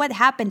relationship, and what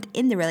happened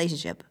in the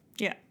relationship.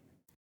 Yeah.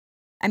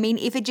 I mean,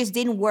 if it just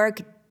didn't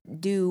work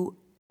due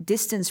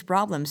distance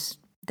problems,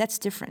 that's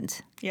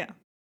different. Yeah.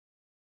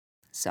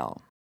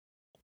 So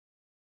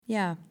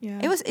yeah. Yeah.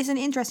 It's an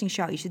interesting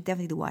show. You should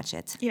definitely watch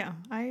it. Yeah,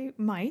 I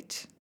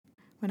might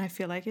when I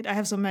feel like it. I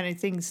have so many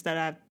things that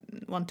I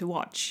want to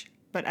watch,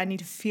 but I need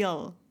to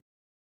feel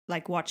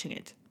like watching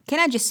it. Can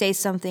I just say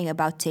something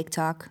about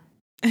TikTok?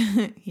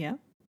 Yeah.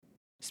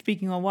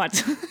 Speaking of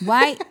what?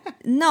 Why?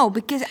 No,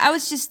 because I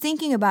was just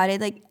thinking about it.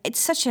 Like, it's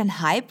such a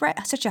hype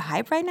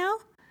right now.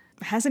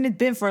 Hasn't it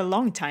been for a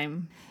long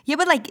time? Yeah,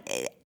 but like,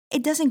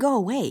 it doesn't go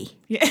away.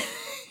 Yeah.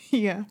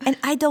 Yeah. And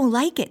I don't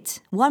like it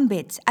one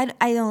bit.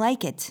 I don't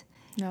like it.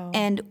 No.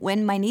 And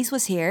when my niece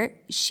was here,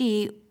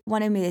 she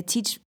wanted me to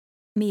teach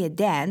me a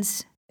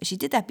dance. She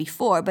did that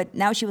before, but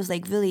now she was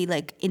like really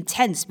like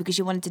intense because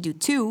she wanted to do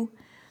two.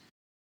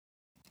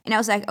 And I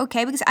was like,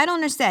 okay, because I don't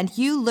understand.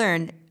 You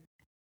learn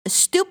a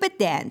stupid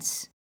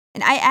dance.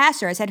 And I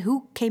asked her, I said,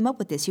 who came up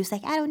with this? She was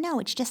like, I don't know.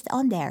 It's just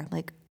on there. I'm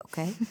like,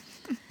 okay.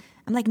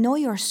 I'm like, know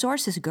your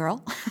sources,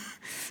 girl.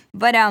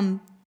 But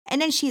and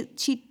then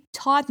she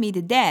taught me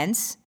to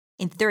dance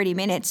in 30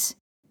 minutes.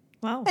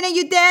 Wow. And then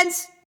you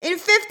dance in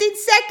 15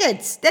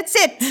 seconds. That's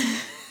it.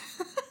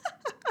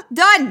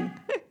 Done.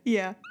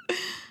 Yeah.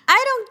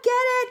 I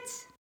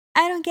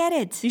don't get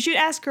it. You should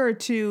ask her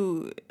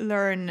to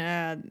learn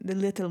the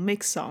Little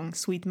Mix song,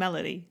 Sweet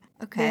Melody.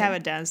 Okay. They have a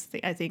dance,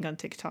 I think, on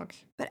TikTok.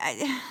 But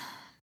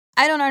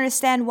I don't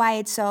understand why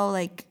it's so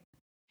like.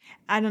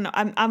 I don't know.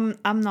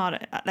 I'm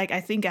not like,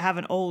 I think I have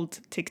an old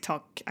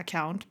TikTok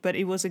account, but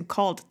it wasn't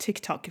called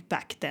TikTok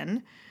back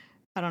then.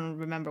 I don't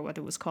remember what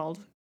it was called.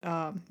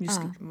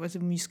 Was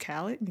it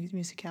musicality?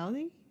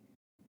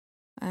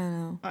 I don't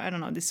know. I don't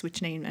know the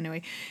switch name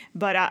anyway.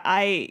 But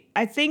I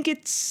think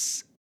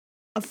it's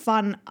a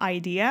fun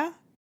idea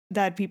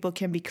that people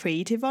can be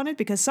creative on it,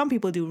 because some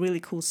people do really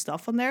cool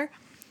stuff on there.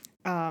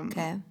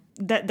 Okay.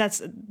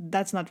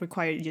 That's not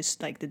required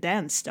just like the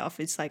dance stuff.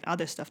 It's like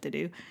other stuff to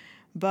do.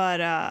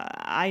 But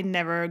I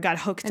never got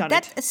hooked on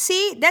it.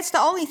 See, that's the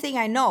only thing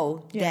I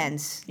know, Yeah.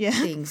 dance Yeah.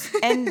 things.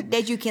 And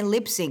that you can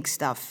lip sync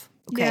stuff.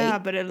 Okay. Yeah,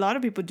 but a lot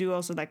of people do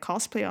also like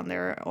cosplay on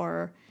there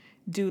or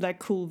do like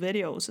cool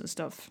videos and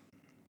stuff.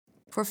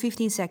 For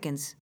 15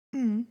 seconds.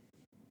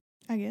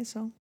 I guess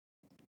so.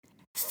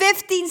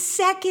 15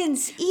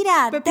 seconds,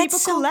 Ida. But that's people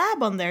so...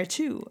 collab on there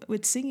too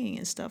with singing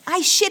and stuff. I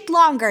shit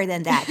longer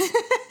than that.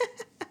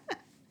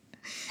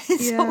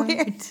 It's so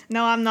weird.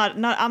 No, I'm not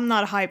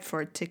hyped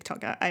for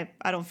TikTok. I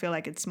don't feel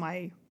like it's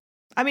my.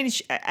 I mean,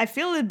 I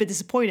feel a little bit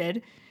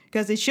disappointed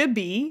because it should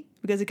be,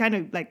 because it kind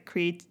of like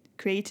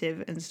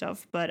creative and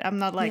stuff. But I'm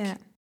not like.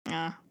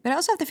 Yeah. But I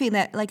also have the feeling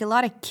that like a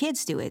lot of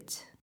kids do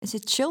it. It's a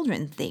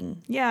children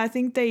thing. Yeah, I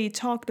think they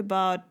talked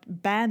about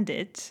banned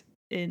it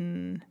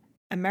in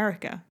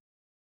America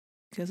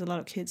because a lot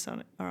of kids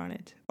are on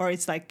it, or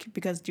it's like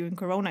because during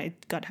Corona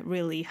it got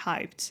really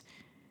hyped.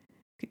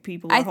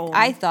 People were home.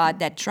 I thought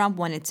that Trump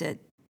wanted to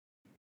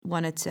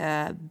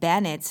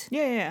ban it.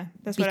 Yeah.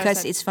 That's what I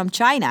because said. it's from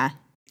China.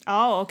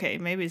 Oh, okay.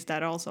 Maybe it's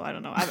that also. I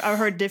don't know. I've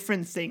heard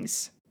different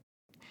things.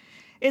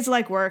 It's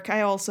like work.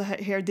 I also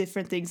hear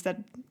different things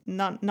that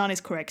none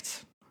is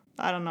correct.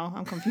 I don't know.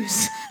 I'm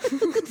confused.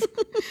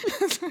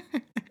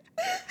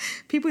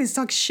 People just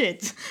talk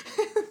shit.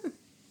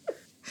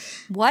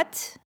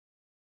 What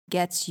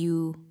gets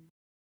you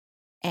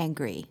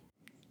angry?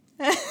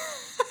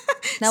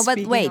 No, but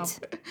Speaking wait. of.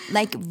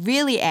 Like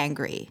really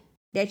angry.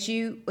 That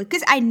you...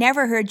 Because I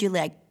never heard you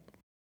like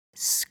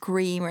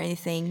scream or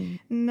anything.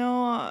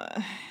 No,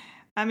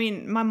 I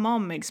mean, my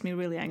mom makes me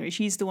really angry.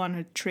 She's the one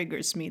who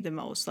triggers me the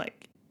most,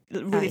 like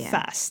really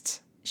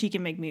fast. She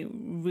can make me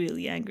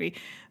really angry.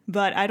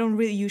 But I don't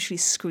really usually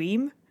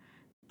scream.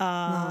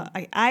 No.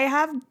 I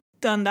have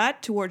done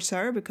that towards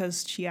her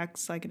because she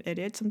acts like an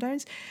idiot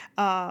sometimes.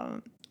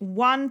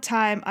 One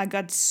time I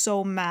got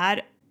so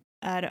mad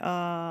at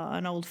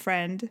an old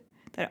friend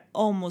that I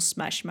almost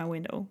smashed my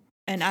window.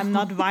 And I'm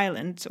not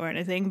violent or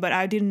anything, but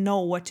I didn't know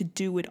what to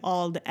do with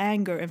all the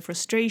anger and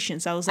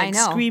frustrations. I was like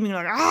screaming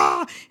like,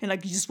 ah, and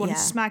like you just want to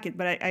smack it.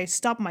 But I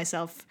stopped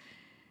myself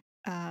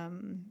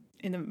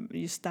in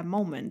just that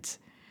moment.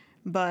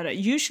 But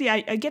usually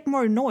I get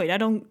more annoyed. I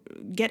don't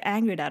get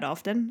angry that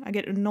often. I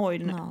get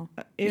annoyed and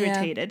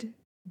irritated. Yeah.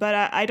 But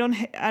I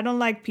don't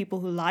like people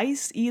who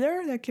lies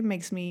either. That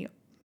makes me...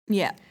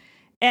 Yeah.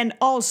 And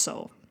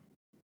also,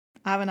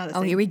 I have another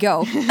thing. Oh, here we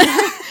go.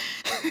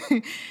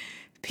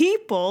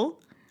 People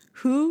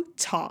who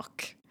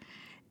talk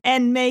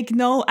and make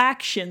no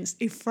actions,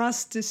 it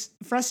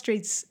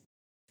frustrates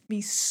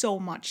me so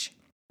much.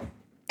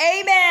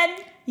 Amen.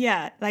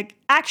 Yeah, like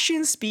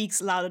action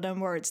speaks louder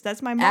than words.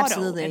 That's my motto.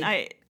 Absolutely. And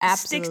I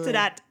stick to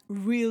that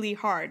really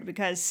hard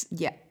because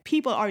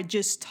people are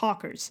just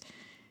talkers.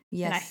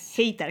 Yes. And I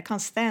hate that. I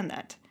can't stand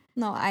that.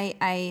 No,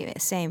 I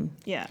same.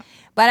 Yeah.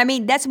 But I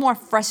mean, that's more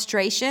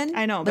frustration.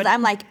 I know. But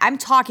I'm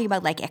talking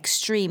about like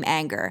extreme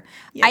anger.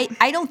 Yeah.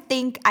 I don't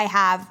think I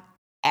have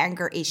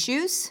anger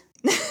issues.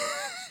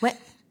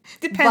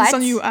 Depends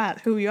on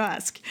who you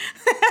ask.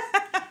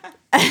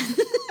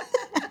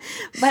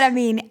 But I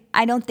mean,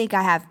 I don't think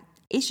I have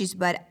issues,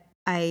 but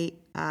I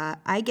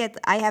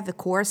have a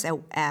course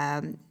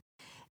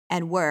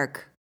at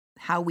work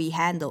how we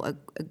handle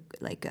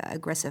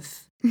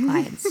aggressive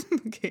clients.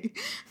 Okay.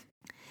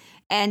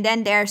 And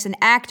then there's an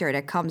actor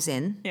that comes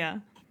in. Yeah.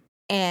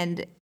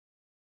 And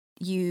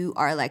you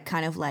are like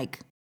kind of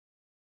like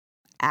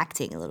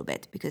acting a little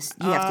bit because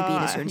you have to be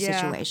in a certain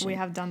situation. We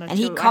have done that and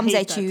too. he comes I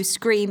hate at you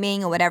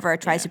screaming or whatever,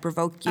 tries to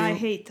provoke you. I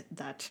hate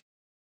that.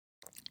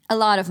 A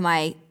lot of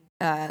my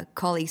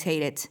colleagues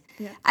hate it.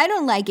 Yeah. I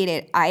don't like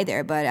it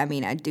either, but I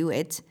mean, I do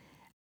it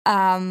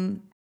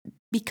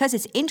because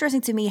it's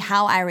interesting to me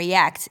how I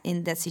react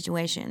in that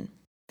situation.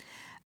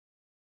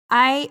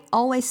 I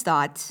always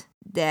thought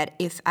that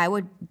if I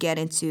would get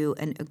into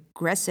an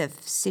aggressive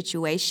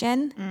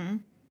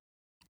situation,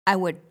 I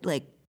would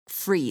like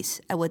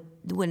freeze. I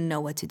wouldn't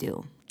know what to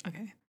do.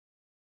 Okay.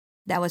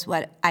 That was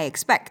what I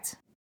expect.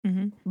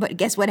 But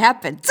guess what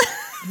happened?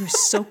 You were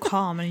so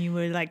calm, and you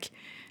were like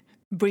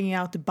bringing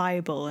out the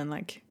Bible and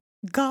like,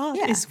 God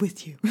is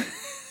with you.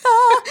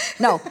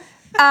 No,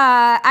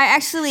 I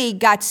actually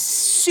got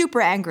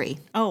super angry.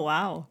 Oh,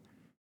 wow.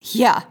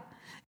 Yeah,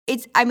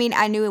 I mean,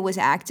 I knew it was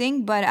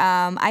acting, but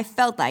I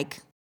felt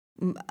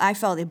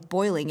it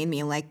boiling in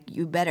me. I'm like,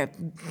 you better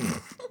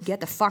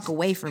get the fuck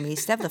away from me.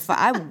 Step the fuck.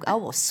 I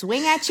will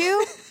swing at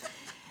you.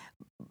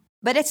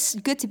 But it's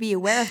good to be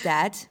aware of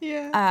that.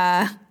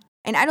 Yeah.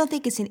 And I don't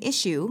think it's an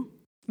issue.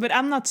 But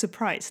I'm not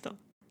surprised, though.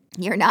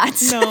 You're not?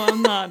 No,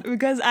 I'm not.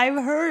 Because I've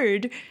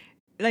heard,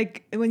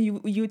 like, when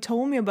you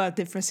told me about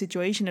different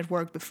situation at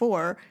work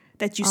before,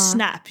 that you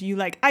snap. You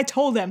like, I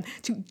told them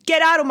to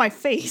get out of my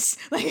face.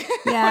 Like,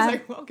 Yeah. I was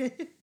like, okay.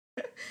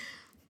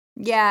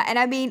 Yeah, and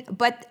I mean,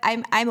 but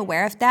I'm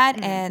aware of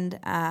that. And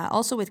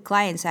also with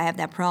clients, I have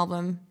that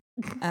problem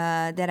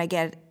that I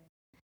get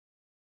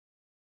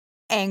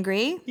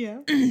angry. Yeah.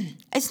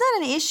 It's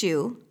not an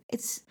issue.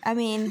 I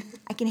mean,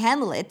 I can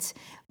handle it.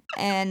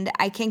 And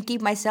I can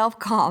keep myself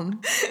calm.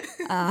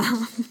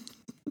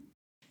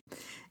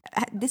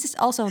 This is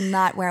also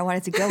not where I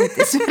wanted to go with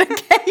this. But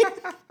okay.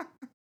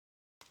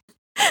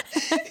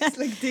 It's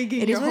like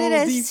digging It your is what hole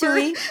it is, deeper.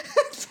 Tsuey.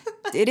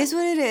 It is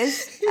what it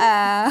is.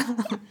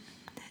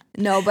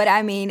 No, but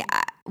I mean,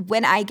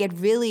 when I get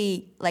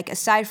really, like,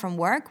 aside from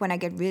work, when I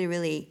get really,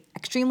 really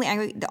extremely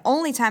angry, the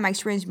only time I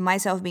experienced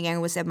myself being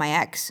angry was at my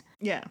ex.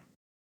 Yeah.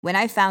 When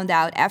I found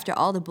out after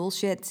all the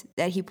bullshit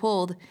that he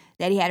pulled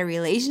that he had a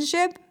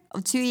relationship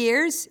of 2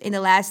 years in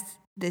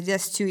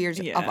just 2 years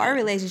of our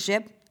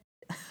relationship.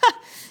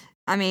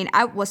 I mean,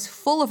 I was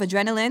full of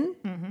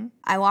adrenaline.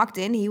 I walked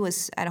in, he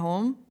was at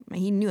home.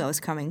 He knew I was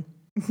coming.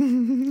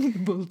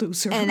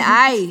 Bulldozer. And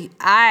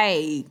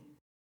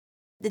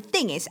the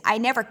thing is, I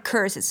never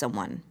curse at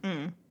someone.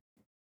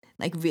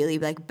 Like really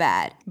like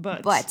bad.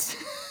 But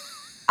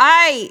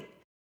I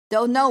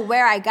don't know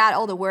where I got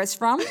all the words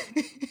from.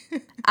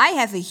 I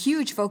have a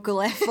huge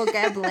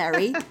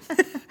vocabulary.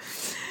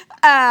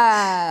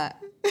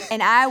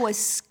 And I was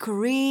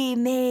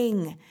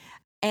screaming.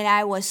 And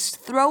I was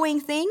throwing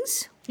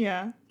things.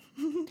 Yeah.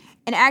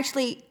 And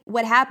actually,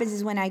 what happens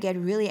is when I get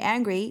really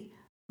angry,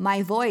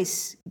 my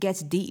voice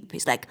gets deep.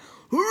 It's like,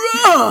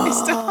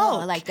 It's the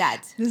Hulk. like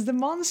that. There's the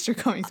monster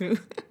coming through.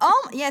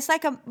 Yeah, it's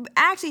like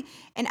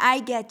and I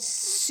get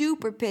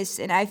super pissed,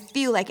 and I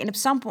feel like, and at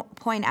some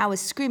point I was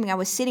screaming. I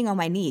was sitting on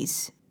my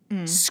knees,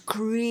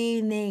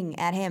 screaming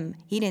at him.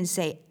 He didn't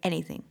say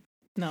anything.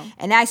 No.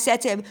 And I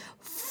said to him,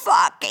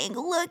 "Fucking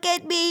look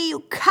at me, you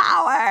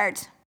coward."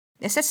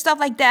 I said stuff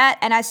like that,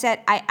 and I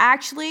said, I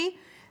actually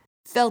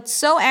felt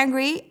so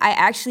angry. I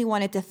actually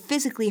wanted to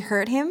physically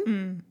hurt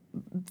him.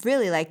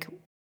 Really, like,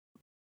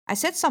 I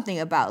said something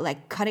about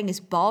like cutting his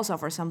balls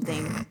off or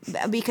something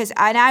because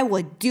I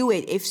would do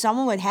it if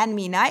someone would hand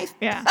me a knife.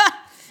 Yeah.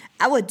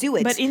 I would do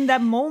it. But in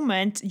that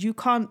moment, you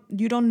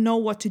don't know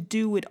what to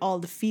do with all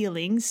the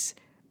feelings.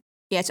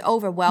 Yeah, it's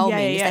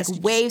overwhelming. Yeah, It's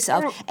like waves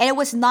of, and it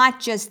was not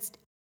just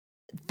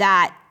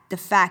the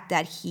fact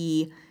that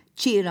he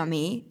cheated on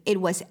me. It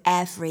was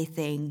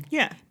everything.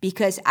 Yeah.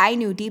 Because I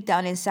knew deep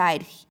down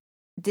inside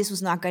this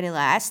was not going to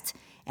last,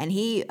 and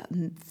he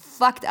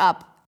fucked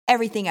up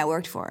everything I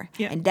worked for.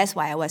 Yeah. And that's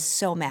why I was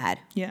so mad.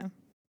 Yeah.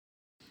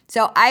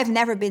 So I've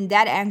never been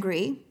that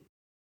angry.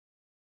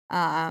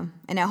 And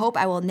I hope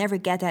I will never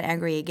get that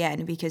angry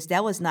again because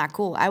that was not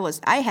cool. I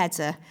was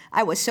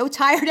so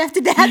tired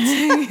after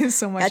that.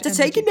 So much. I had to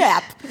take a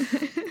nap.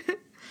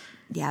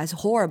 Yeah, it's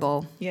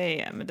horrible.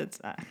 Yeah. But that's.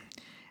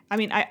 I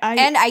mean,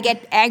 And I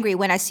get angry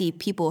when I see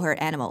people hurt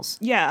animals.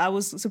 Yeah, I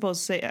was supposed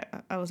to say.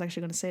 I was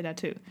actually going to say that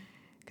too,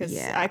 because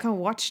I can't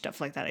watch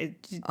stuff like that.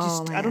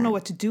 I don't know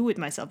what to do with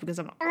myself because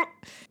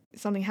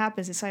something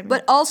happens inside me.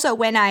 But also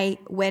when I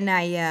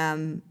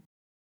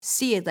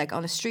see it like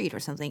on the street or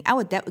something, I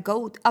would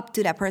go up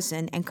to that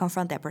person and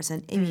confront that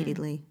person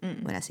immediately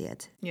when I see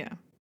it. Yeah.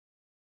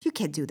 You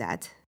can't do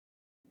that.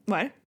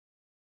 What?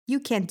 You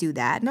can't do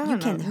that. You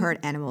can't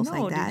hurt animals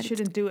like that. No, you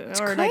shouldn't do it.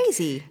 It's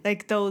crazy.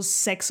 Like those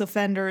sex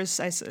offenders.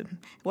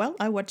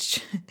 I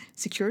watched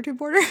Security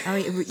Border. Oh,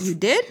 you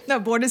did? No,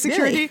 Border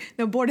Security. Really?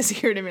 No, Border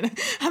Security.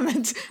 I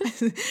meant.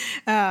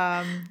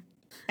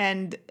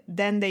 And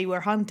then they were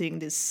hunting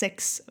this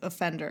sex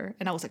offender.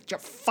 And I was like, you're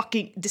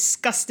fucking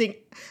disgusting.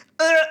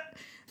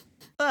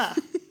 But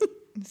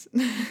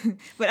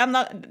I'm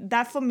not,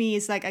 that for me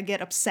is like, I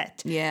get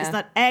upset. Yeah. It's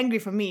not angry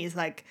for me. It's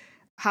like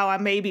how I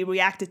maybe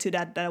reacted to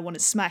that I want to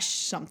smash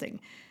something.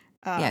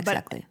 Yeah,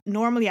 exactly. But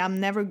normally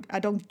I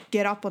don't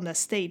get up on the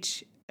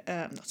stage,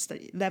 not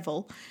stage,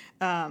 level.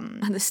 On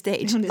the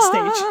stage. On the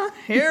stage.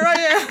 Here I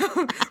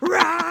am.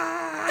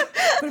 Rah!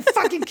 I'm gonna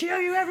fucking kill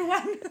you,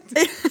 everyone.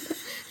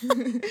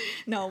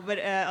 No, but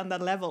on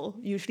that level,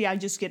 usually I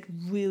just get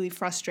really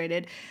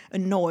frustrated,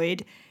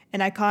 annoyed,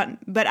 and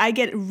I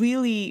get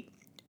really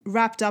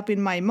wrapped up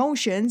in my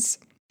emotions.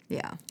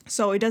 Yeah.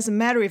 So it doesn't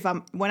matter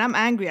when I'm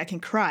angry, I can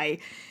cry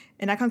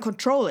and I can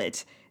control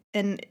it.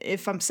 And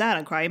if I'm sad,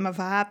 I'm crying. If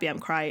I'm happy, I'm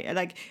crying.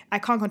 Like, I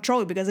can't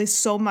control it because there's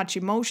so much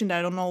emotion that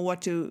I don't know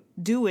what to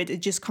do with. It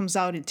just comes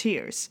out in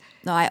tears.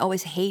 No, I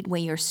always hate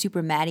when you're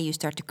super mad and you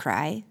start to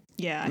cry.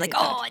 Yeah. I'm like,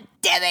 oh,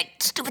 damn it,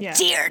 stupid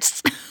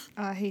tears.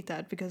 I hate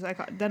that because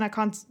then I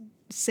can't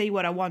say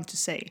what I want to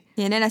say.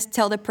 And then I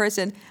tell the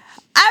person,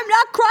 I'm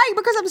not crying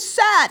because I'm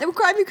sad. I'm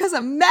crying because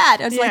I'm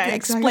mad. I was like, exactly.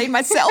 explain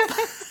myself.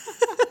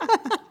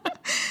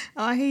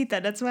 I hate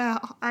that. That's why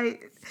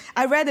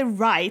I rather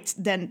write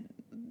than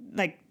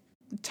like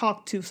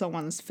talk to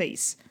someone's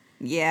face.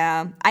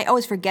 Yeah, I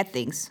always forget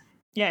things.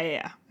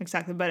 Yeah,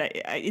 exactly. But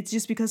it's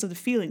just because of the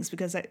feelings,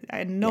 because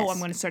I know Yes. I'm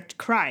going to start to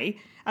cry.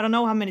 I don't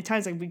know how many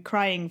times I've been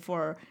crying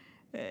for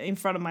in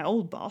front of my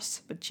old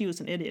boss, but she was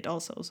an idiot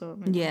also. So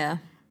Yeah.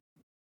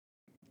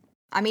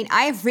 I mean,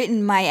 I've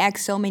written my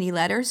ex so many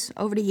letters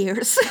over the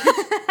years.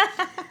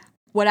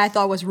 What I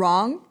thought was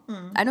wrong.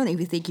 I don't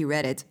even think you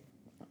read it.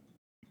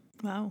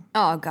 Wow.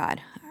 Oh,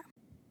 God.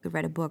 I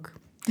read a book.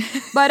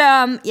 But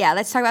yeah,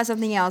 let's talk about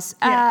something else.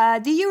 Yeah.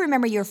 Do you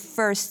remember your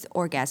first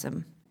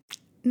orgasm?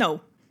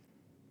 No.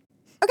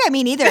 Okay,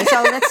 me neither.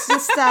 So let's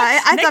just. I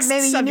thought Next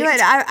maybe you knew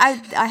subject.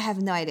 it. I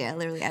have no idea.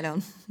 Literally, I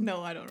don't.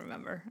 No, I don't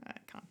remember. I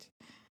can't.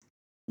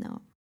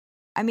 No.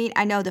 I mean,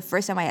 I know the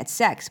first time I had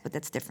sex, but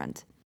that's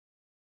different.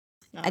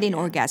 No, I didn't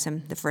yeah.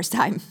 orgasm the first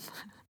time.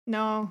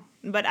 No,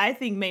 but I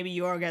think maybe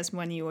you orgasm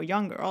when you were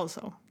younger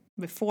also,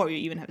 before you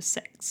even have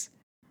sex.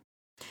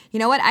 You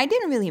know what? I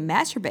didn't really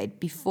masturbate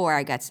before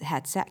I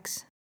had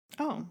sex.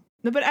 Oh.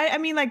 No, but I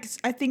mean, like,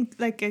 I think,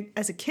 like,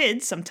 as a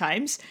kid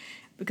sometimes,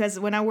 because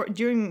when I work,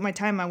 during my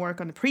time I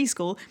work on the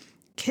preschool,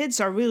 kids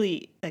are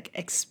really, like,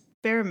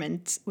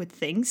 experiment with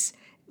things.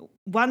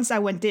 Once I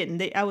went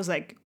in, I was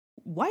like,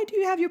 why do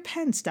you have your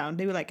pants down?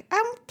 They were like,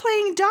 I'm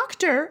playing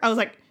doctor. I was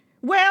like,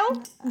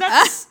 well,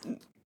 that's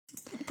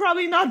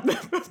probably not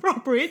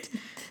appropriate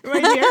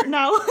right here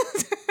now.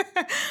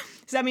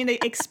 So, I mean, they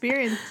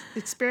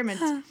experiment.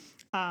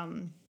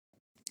 And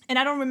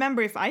I don't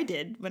remember if I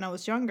did when I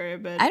was younger,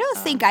 but I don't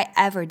think I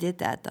ever did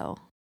that, though.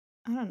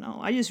 I don't know.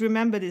 I just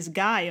remember this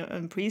guy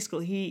in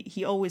preschool.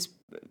 He always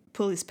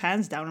pull his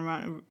pants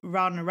down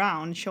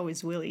around, show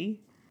his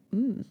willy.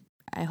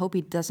 I hope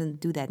he doesn't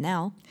do that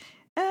now.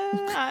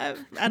 I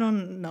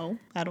don't know.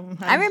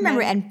 I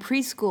remember in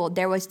preschool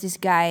there was this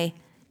guy.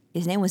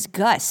 His name was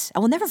Gus. I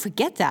will never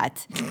forget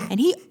that. And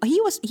he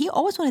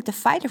always wanted to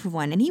fight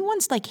everyone, and he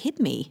once like hit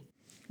me.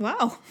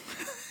 Wow.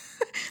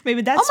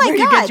 Maybe that's Oh my where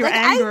you God, get your like,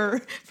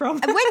 anger from.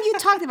 When you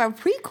talked about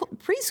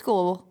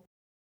preschool,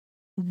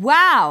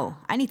 wow,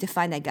 I need to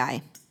find that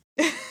guy.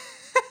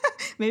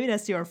 Maybe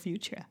that's your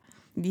future.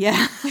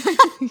 Yeah.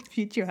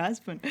 Future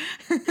husband.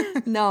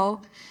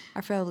 No,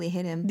 I probably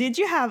hit him. Did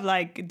you have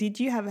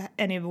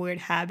any weird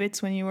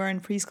habits when you were in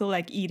preschool,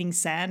 like eating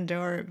sand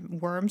or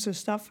worms or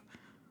stuff?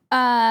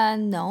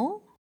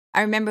 No.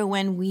 I remember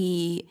when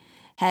we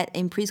had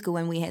in preschool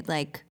when we had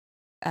like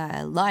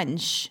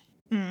lunch.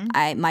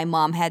 My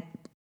mom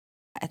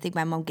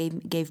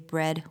gave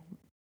bread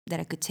that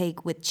I could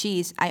take with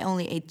cheese. I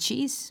only ate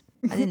cheese.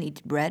 I didn't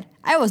eat bread.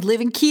 I was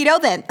living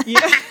keto then.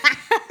 Yeah.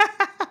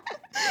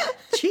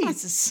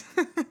 Jesus.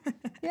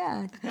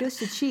 Yeah,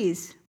 just the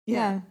cheese.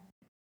 Yeah.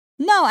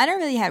 No, I don't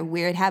really have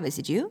weird habits.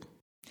 Did you?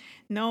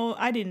 No,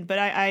 I didn't. But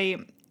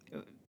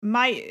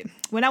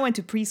when I went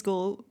to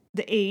preschool,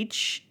 the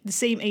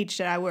same age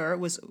that I were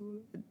was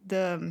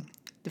the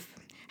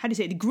how do you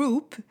say, the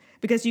group,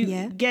 because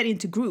you get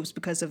into groups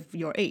because of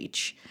your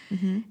age.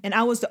 Mm-hmm. And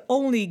I was the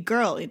only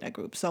girl in that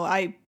group, so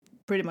I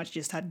pretty much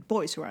just had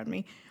boys around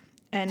me.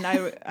 And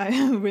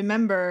I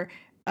remember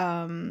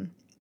one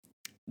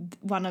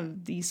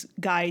of these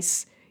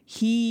guys,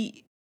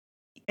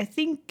 I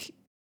think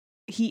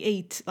he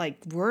ate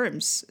like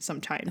worms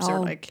sometimes, or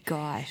like,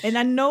 gosh. and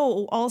I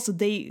know also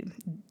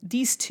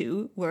these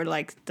two were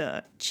like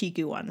the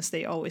cheeky ones.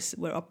 They always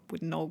were up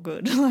with no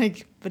good.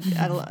 Like, but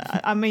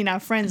I mean, I'm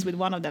friends with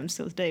one of them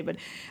still today. But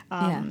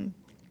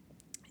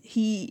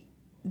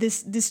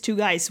these two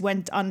guys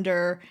went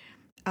under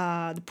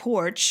the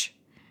porch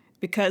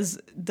because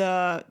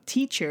the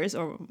teachers,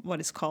 or what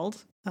it's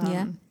called,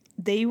 when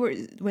they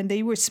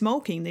were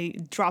smoking, they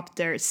dropped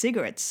their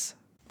cigarettes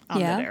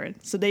under there.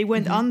 So they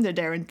went under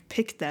there and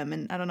picked them,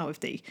 and I don't know if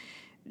they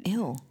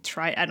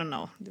tried. I don't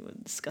know. It was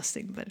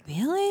disgusting, but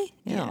really,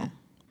 yeah.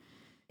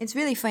 It's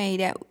really funny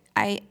that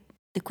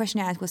the question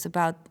I asked was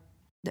about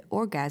the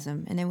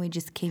orgasm, and then we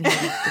just came here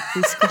with the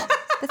preschool.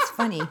 That's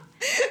funny.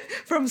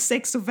 From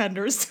sex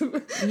offenders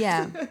to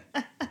yeah.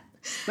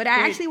 But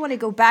I actually want to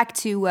go back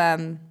to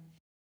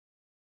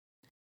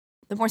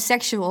the more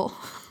sexual.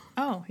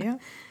 Oh yeah.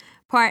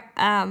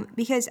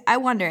 Because I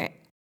wonder,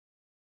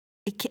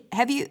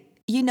 have you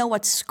know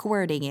what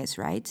squirting is,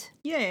 right?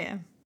 Yeah.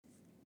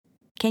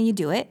 Can you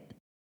do it?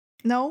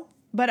 No,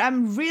 but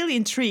I'm really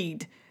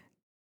intrigued.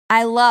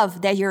 I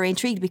love that you're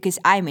intrigued because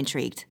I'm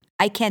intrigued.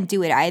 I can't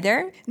do it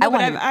either. No,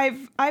 but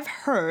I've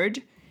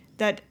heard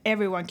that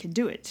everyone can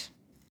do it.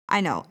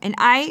 I know. And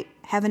I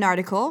have an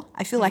article.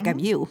 I feel like I'm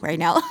you right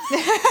now.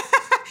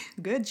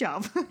 Good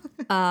job.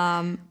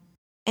 And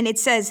it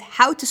says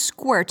how to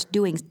squirt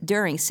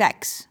during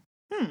sex.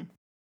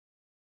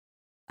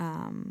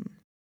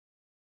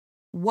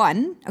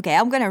 One, okay,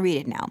 I'm going to read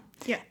it now.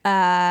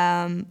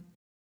 Yeah.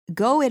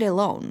 Go it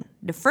alone.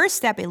 The first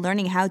step in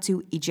learning how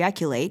to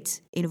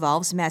ejaculate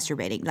involves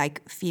masturbating,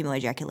 like female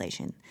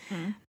ejaculation.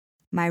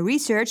 My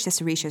research, that's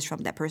the research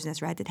from that person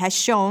that's read it, has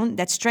shown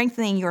that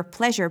strengthening your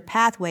pleasure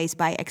pathways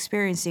by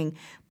experiencing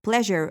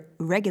pleasure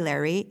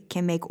regularly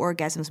can make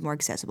orgasms more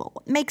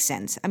accessible. Makes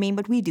sense. I mean,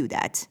 but we do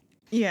that.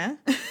 Yeah.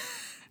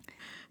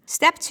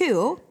 Step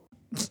 2,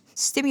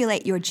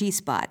 stimulate your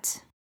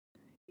G-spot.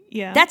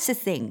 Yeah. That's the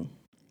thing.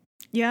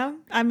 Yeah.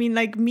 I mean,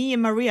 like me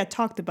and Maria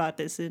talked about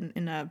this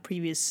in a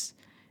previous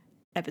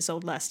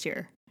episode last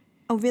year.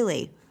 Oh,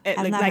 really?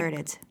 I've not heard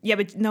it. Yeah,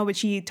 but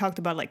she talked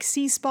about like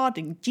C spot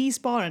and G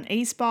spot and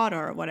A spot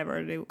or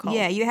whatever they would call it.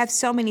 Yeah, you have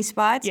so many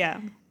spots.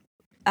 Yeah.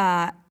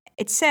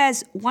 It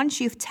says once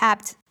you've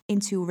tapped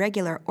into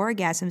regular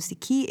orgasms, the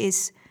key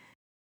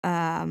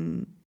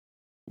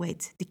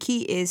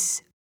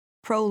is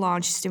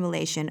prolonged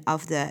stimulation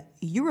of the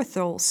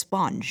urethral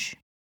sponge.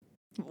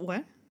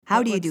 What?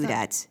 How do you do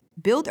that?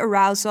 Build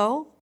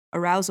arousal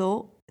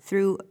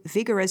through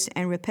vigorous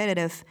and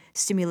repetitive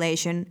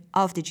stimulation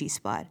of the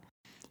G-spot.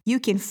 You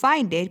can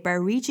find it by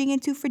reaching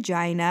into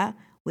vagina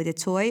with a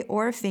toy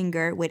or a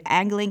finger with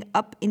angling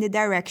up in the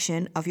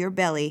direction of your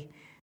belly.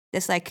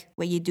 That's like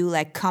when you do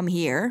like come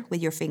here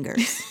with your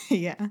fingers.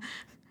 Yeah.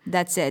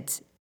 That's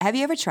it. Have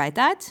you ever tried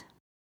that?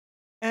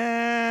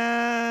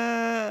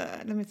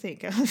 Let me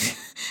think.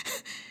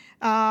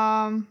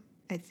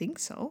 I think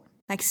so.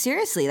 Like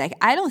seriously, like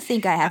I don't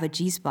think I have a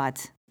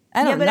G-spot.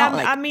 I don't know.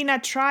 I mean, I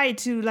try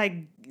to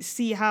like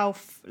see how,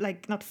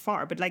 like not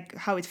far, but like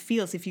how it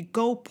feels if you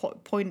go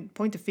point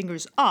the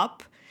fingers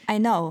up. I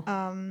know.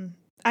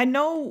 I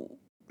know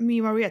me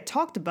and Maria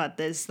talked about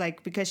this,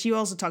 like because she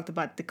also talked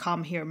about the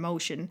come here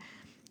motion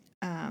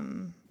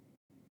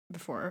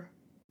before.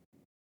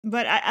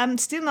 But I'm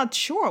still not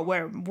sure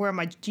where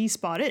my G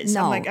spot is.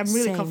 No, I'm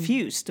really same.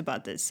 confused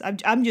about this. I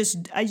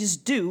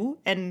just do,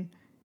 and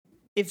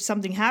if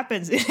something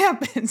happens, it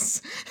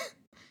happens.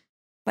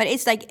 But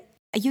it's like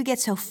you get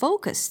so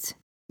focused.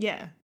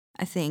 Yeah.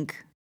 I think.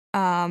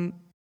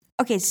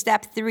 Okay,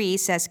 step 3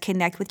 says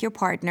connect with your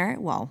partner.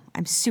 Well,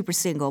 I'm super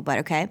single, but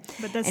okay.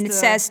 But that's and it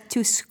says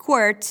to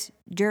squirt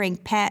during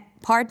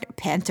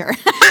panter.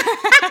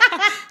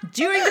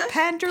 During the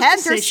panter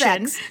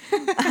position. sex.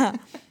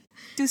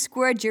 To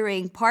squirt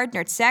during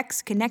partnered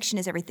sex, connection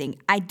is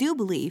everything. I do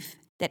believe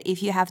that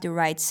if you have the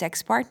right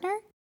sex partner,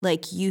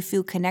 like you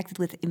feel connected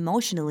with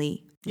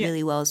emotionally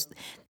really well,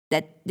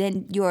 that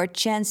then your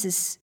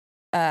chances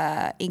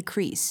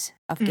increase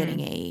of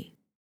getting a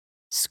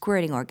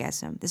squirting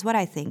orgasm. That's what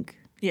I think.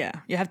 Yeah,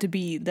 you have to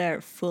be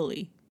there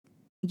fully.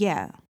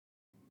 Yeah.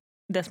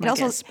 That's my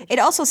guess. It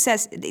also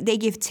says they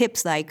give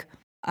tips like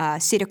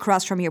sit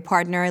across from your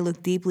partner,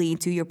 look deeply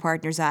into your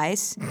partner's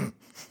eyes.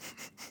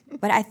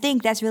 But I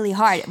think that's really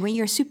hard. When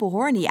you're super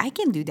horny, I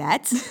can do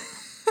that.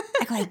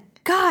 I'm like,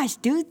 gosh,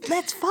 dude,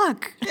 let's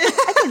fuck.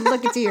 I can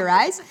look into your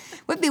eyes.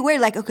 Would be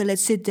weird, like, okay,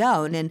 let's sit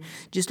down and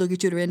just look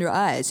each other in their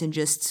eyes and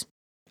just.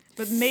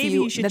 But maybe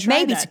you should try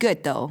maybe that. It's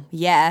good though.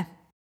 Yeah.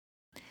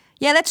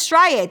 Yeah, let's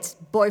try it,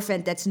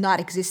 boyfriend that's not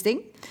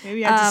existing.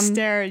 Maybe you have to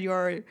stare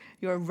your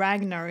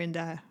Ragnar in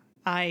the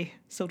eye,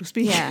 so to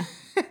speak. Yeah.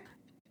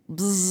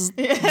 Bzz,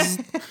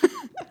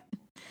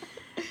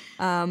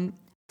 bzz.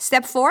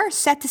 Step 4,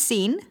 set the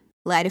scene.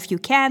 Light a few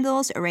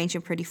candles, arrange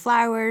some pretty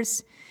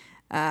flowers.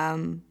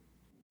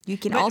 You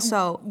can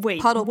also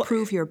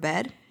puddle-proof your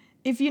bed.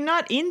 If you're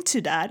not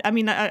into that, I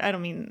mean, I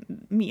don't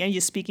mean me, I'm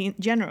just speaking in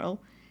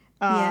general.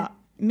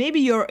 Maybe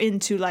you're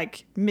into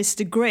like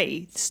Mr.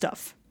 Grey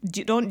stuff.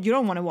 You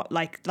don't want to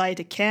like light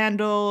a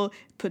candle,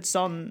 put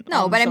some.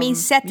 No, but I mean,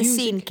 set the music.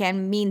 scene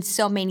can mean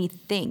so many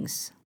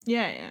things.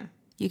 Yeah.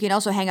 You can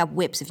also hang up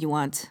whips if you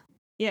want.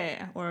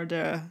 Yeah, or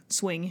the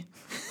swing.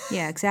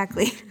 Yeah,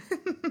 exactly.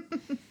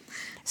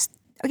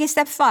 Okay,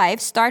 step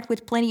 5, start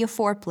with plenty of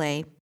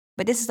foreplay.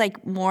 But this is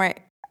like more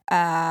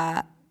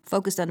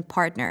focused on the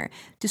partner.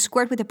 To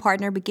squirt with a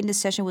partner, begin the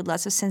session with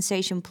lots of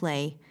sensation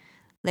play.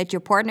 Let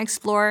your partner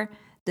explore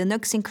the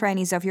nooks and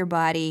crannies of your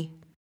body,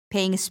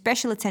 paying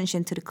special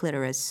attention to the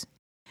clitoris.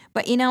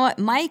 But you know what?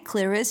 My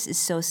clitoris is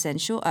so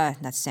sensual.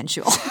 Not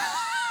sensual.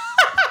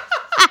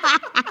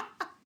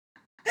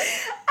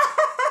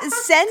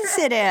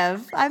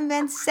 Sensitive. I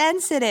meant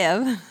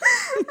sensitive.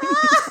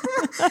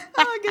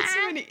 I get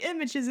so many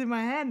images in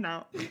my head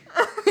now.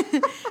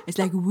 It's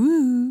like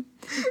woo.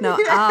 No,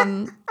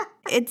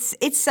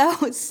 it's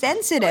so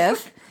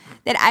sensitive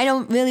that I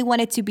don't really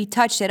want it to be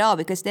touched at all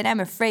because then I'm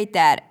afraid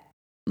that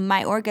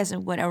my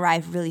orgasm would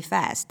arrive really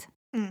fast.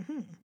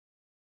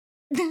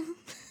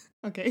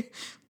 Okay.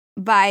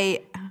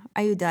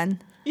 Are you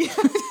done? Yeah,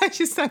 I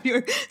just have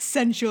your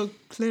sensual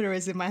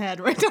clitoris in my head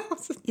right now.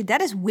 Yeah,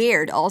 that is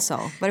weird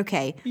also, but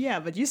okay.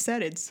 Yeah, but you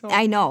said it, so.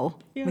 I know,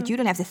 Yeah. but you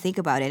don't have to think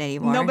about it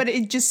anymore. No, but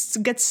it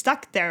just gets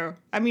stuck there.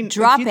 I mean,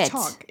 Drop if you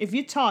it. If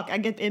you talk, I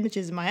get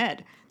images in my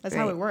head. That's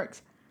how Right. it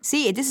works.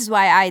 See, this is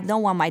why I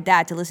don't want my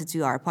dad to listen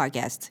to our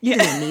podcast. He Yeah.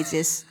 doesn't need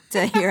this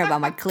to hear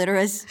about my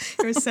clitoris.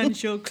 Your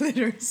sensual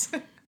clitoris.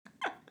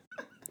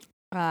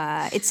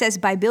 It says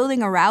by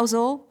building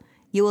arousal,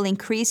 you will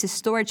increase the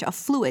storage of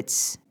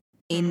fluids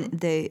in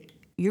the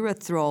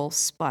urethral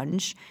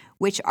sponge,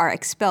 which are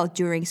expelled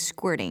during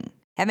squirting.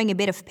 Having a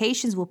bit of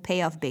patience will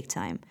pay off big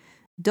time.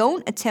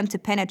 Don't attempt to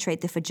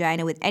penetrate the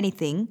vagina with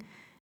anything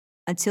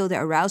until the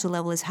arousal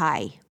level is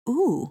high.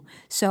 Ooh,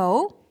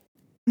 so...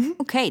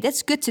 Okay,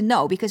 that's good to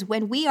know because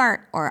when we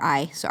are, or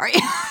I, sorry.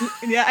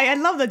 Yeah, I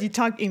love that you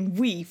talk in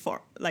we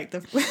for like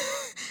the.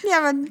 Yeah,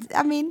 but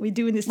I mean, We're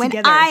doing this when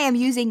together. I am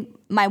using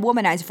my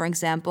womanizer, for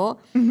example,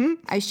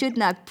 I should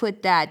not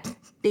put that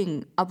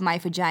thing up my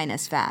vagina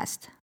as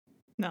fast.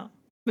 No,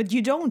 but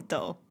you don't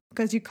though,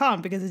 because you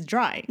can't because it's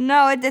dry.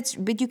 No,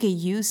 but you can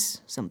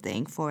use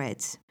something for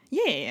it.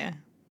 Yeah.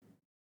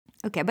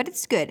 Okay, but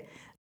it's good.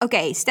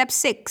 Okay, step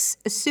 6.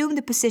 Assume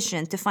the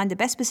position. To find the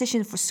best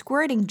position for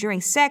squirting during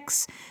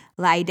sex,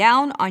 lie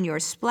down on your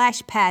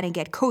splash pad and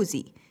get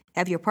cozy.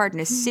 Have your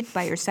partner sit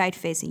by your side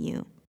facing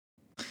you.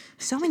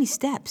 So many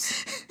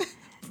steps.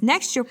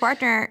 Next, your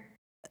partner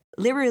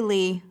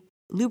liberally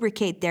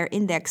lubricate their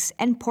index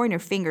and pointer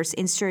fingers,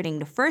 inserting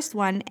the first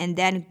one and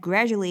then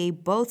gradually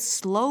both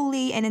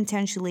slowly and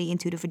intentionally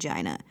into the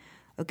vagina.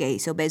 Okay,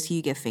 so basically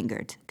you get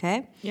fingered,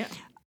 okay? Yeah.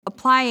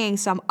 Applying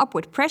some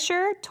upward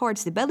pressure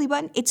towards the belly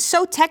button. It's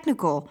so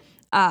technical.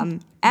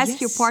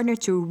 Ask your Yes. partner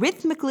to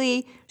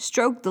rhythmically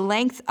stroke the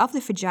length of the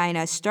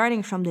vagina,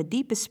 starting from the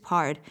deepest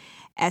part,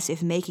 as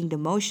if making the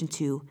motion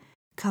to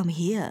come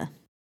here.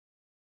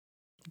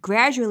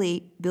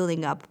 Gradually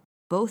building up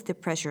both the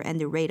pressure and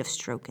the rate of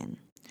stroking.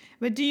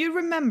 But do you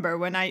remember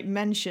when I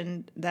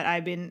mentioned that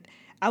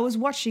I was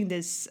watching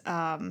this,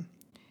 I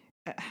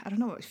don't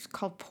know, it's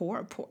called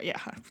porn. Yeah,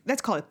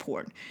 let's call it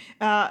porn.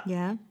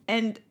 Yeah.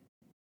 And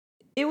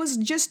it was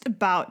just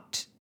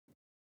about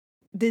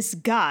this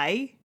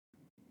guy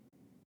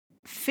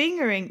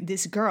fingering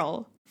this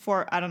girl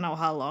for I don't know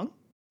how long.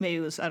 Maybe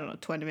it was,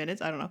 20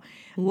 minutes. I don't know.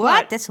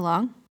 What? But, That's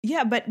long.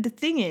 yeah, but the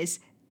thing is,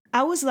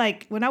 I was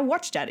like, when I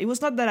watched that, it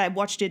was not that I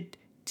watched it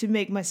to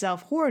make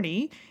myself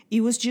horny.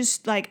 It was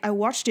just like, I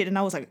watched it and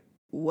I was like,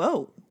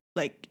 whoa,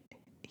 like,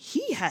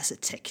 he has a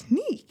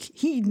technique.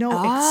 He knows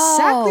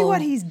exactly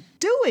what he's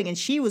doing. And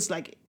she was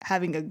like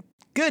having a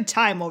good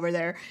time over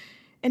there.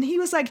 And he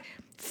was like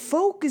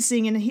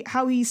focusing and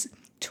how he's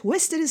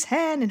twisted his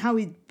hand and how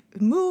he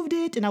moved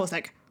it. And I was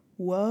like,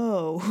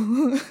 whoa.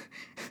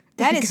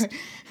 That is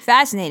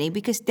fascinating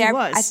because there,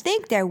 was. I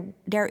think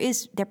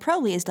there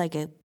probably is like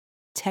a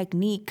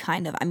technique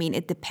kind of. I mean,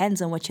 it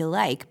depends on what you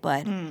like,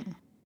 but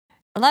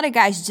a lot of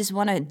guys just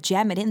want to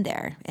jam it in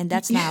there, and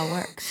that's not how it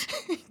works.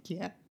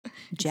 Yeah.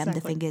 Jam the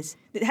exactly. fingers.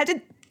 They had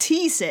to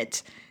tease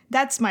it.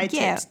 That's my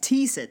Yeah. tips.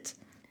 Tease it.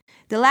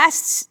 The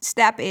last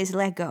step is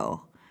let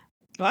go.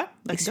 What?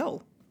 Let's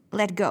go.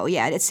 Let go.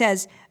 Yeah, it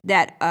says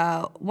that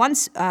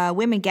once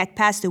women get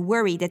past the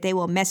worry that they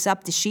will mess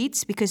up the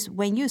sheets, because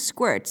when you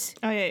squirt,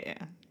 Oh, yeah.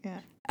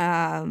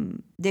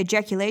 the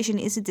ejaculation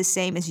isn't the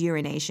same as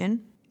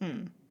urination.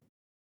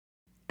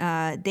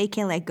 They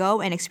can let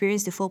go and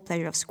experience the full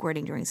pleasure of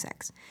squirting during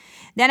sex.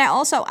 Then I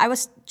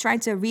was trying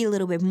to read a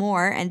little bit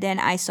more, and then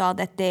I saw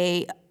that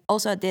they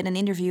also did an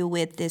interview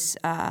with this,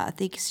 I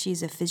think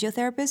she's a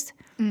physiotherapist.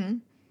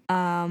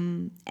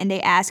 And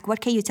they ask,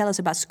 what can you tell us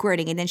about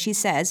squirting? And then she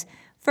says,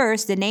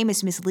 first, the name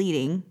is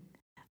misleading.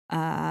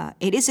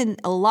 It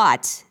isn't a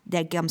lot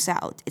that comes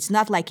out. It's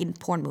not like in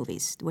porn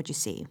movies, what you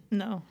see.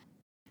 No.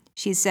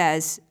 She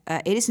says,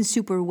 it isn't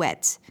super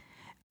wet.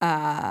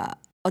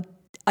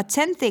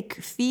 Authentic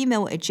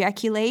female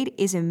ejaculate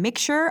is a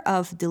mixture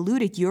of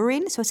diluted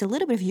urine, so it's a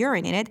little bit of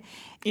urine in it,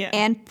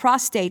 and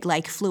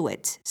prostate-like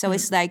fluid. So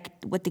it's like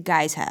what the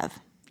guys have.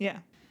 Yeah.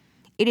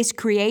 It is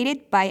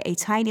created by a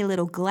tiny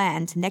little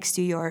gland next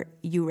to your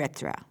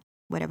urethra,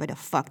 whatever the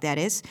fuck that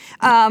is.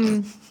 I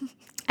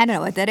don't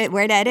know what that is,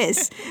 where that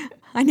is.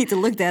 I need to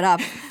look that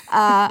up.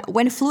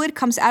 When fluid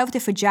comes out of the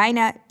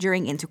vagina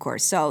during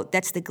intercourse. So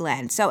that's the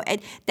gland. So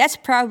that's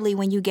probably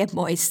when you get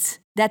moist.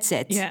 That's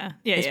it. Yeah.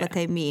 That's what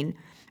they mean.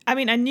 I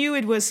mean, I knew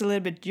it was a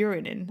little bit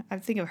urine. I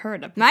think I've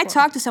heard that And I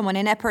before. talked to someone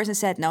and that person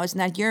said, no, it's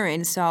not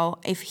urine. So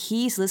if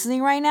he's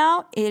listening right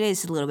now, it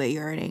is a little bit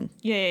urinating.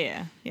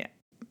 Yeah.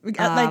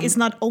 Like, it's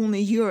not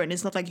only urine.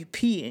 It's not like you're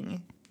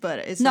peeing. But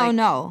it's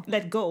No.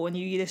 let go and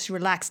you just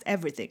relaxed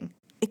everything.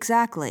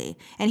 Exactly.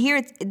 And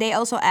here they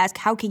also ask,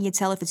 how can you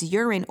tell if it's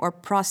urine or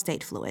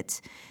prostate fluid?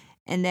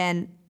 And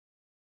then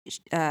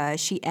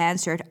she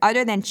answered,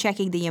 other than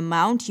checking the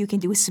amount, you can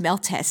do a smell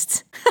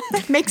test.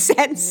 That makes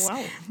sense.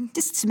 Wow.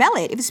 Just smell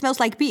it. If it smells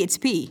like pee, it's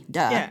pee.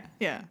 Duh.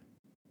 Yeah.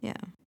 Yeah.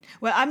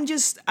 Well, I'm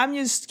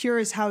just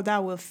curious how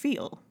that will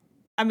feel.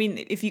 I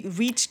mean, if you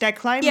reach that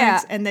climax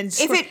Yeah. and then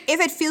If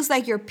it feels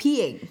like you're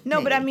peeing.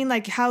 no, but I maybe. mean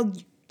like how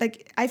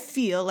like I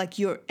feel like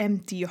you're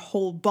empty your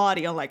whole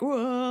body. I'm like,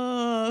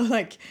 whoa,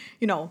 like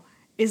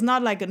it's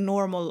not like a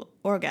normal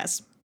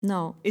orgasm.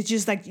 No. It's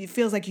just like it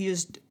feels like you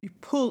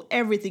pull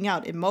everything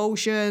out,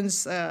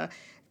 emotions,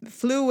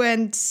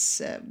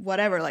 fluents,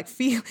 whatever. Like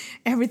feel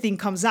everything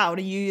comes out,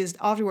 and you just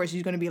afterwards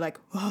you're gonna be like,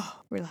 whoa,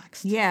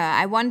 relaxed. Yeah,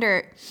 I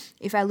wonder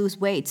if I lose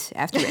weight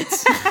after it.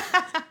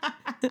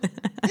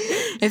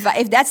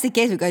 If that's the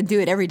case, we're gonna do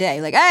it every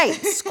day. Like, hey,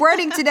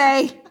 squirting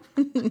today.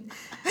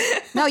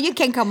 No, you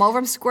can't come over.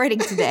 I'm squirting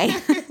today.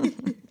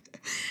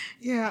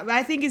 Yeah, but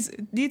I think it's.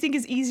 Do you think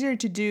it's easier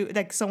to do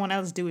like someone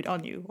else do it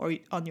on you or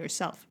on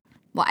yourself?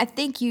 Well, I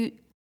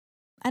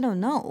don't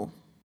know.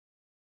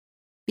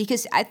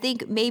 Because I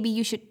think maybe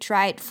you should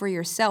try it for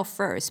yourself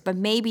first. But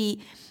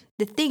maybe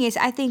the thing is,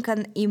 I think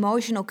an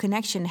emotional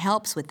connection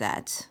helps with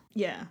that.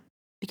 Yeah.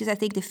 Because I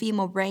think the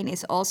female brain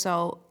is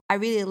also, I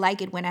really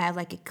like it when I have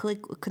like a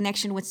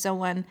connection with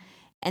someone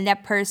and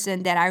that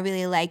person that I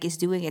really like is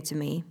doing it to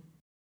me.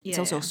 It's Yeah,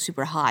 also yeah.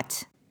 super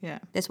hot. Yeah.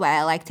 That's why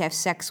I like to have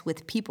sex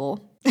with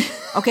people.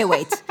 Okay,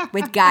 wait,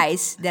 with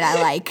guys that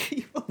I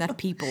like, not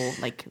people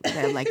like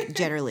that I'm like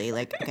generally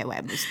like. Okay, wait,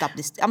 I'm gonna stop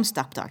this. I'm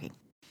stop talking.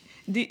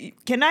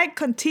 Can I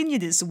continue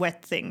this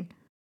wet thing?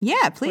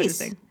 Yeah, please,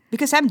 thing.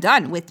 because I'm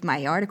done with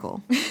my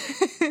article.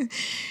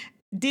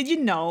 Did you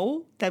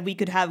know that we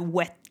could have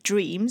wet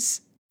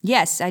dreams?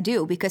 Yes, I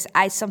do because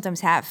I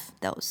sometimes have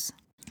those.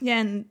 Yeah,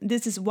 and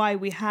this is why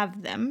we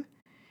have them.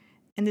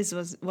 And this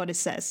was what it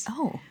says.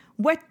 Oh,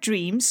 Wet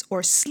dreams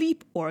or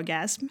sleep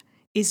orgasm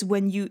is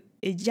when you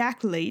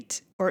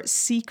ejaculate or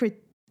secrete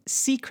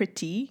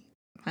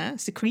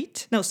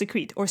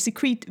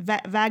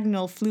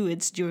vaginal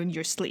fluids during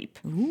your sleep.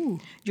 ooh,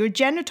 Your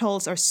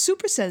genitals are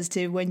super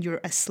sensitive when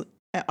you're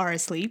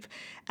asleep,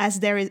 as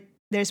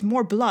there's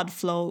more blood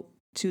flow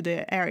to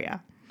the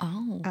area.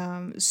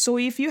 oh, So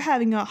if you're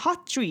having a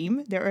hot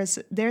dream, there's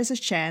a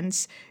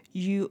chance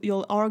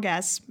you'll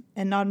orgasm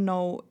and not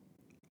know.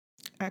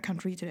 I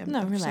can't read it. No,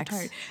 I'm relax. so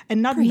tired.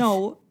 And not Breathe.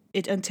 know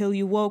it until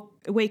you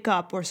wake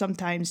up, or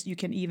sometimes you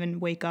can even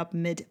wake up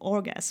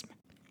mid-orgasm.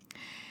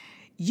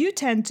 You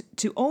tend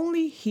to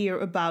only hear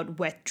about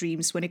wet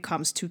dreams when it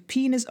comes to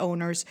penis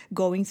owners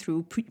going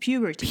through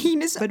puberty.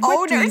 Penis Wet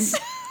owners? dreams-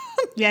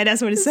 yeah,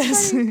 that's what it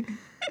says.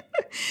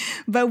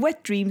 But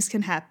wet dreams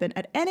can happen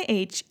at any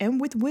age and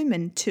with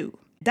women too.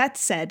 That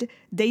said,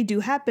 they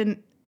do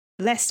happen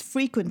less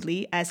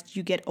frequently as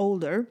you get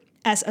older,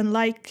 as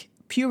unlike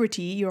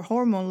puberty, your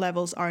hormone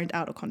levels aren't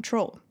out of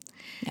control.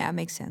 yeah, it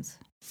makes sense.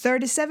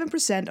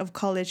 37% of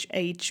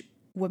college-age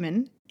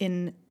women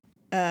in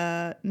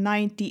a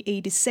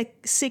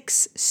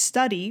 1986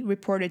 study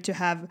reported to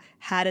have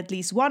had at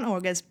least one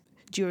orgasm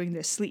during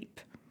their sleep.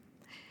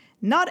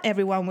 Not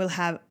everyone will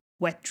have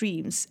wet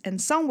dreams,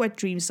 and some wet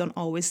dreams don't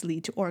always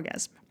lead to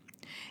orgasm.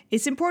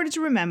 It's important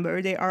to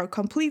remember they are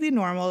completely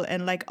normal,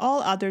 and like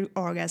all other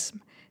orgasms,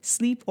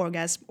 sleep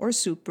orgasm or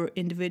super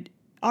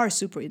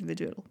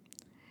individual.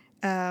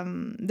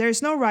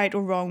 There's no right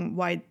or wrong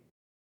why.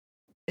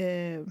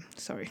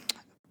 Sorry,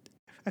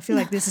 I feel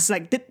like this is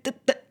like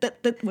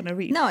when I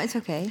read. No, it's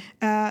okay.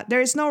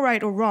 There is no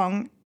right or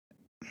wrong.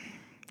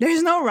 There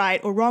is no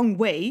right or wrong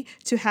way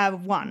to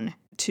have 1,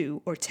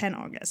 2, or 10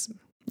 orgasms.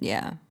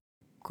 Yeah,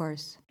 of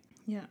course.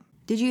 Yeah,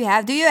 Do you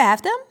have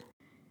them?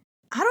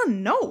 I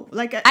don't know.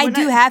 Like I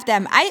do have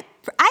them. I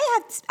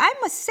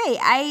must say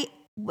I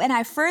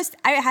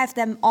have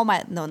them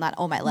not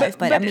all my life,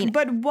 but I mean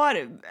but what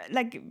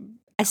like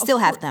I still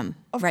have them.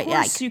 Of Right, course,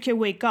 like you can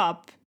wake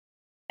up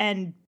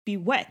and be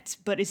wet,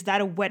 but is that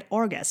a wet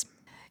orgasm?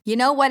 you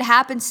know what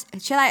happens?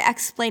 Shall I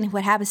explain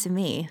what happens to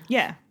me?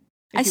 Yeah.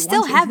 If I you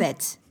still want to. have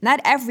it. Not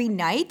every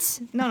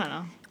night.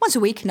 No. Once a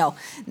week. No.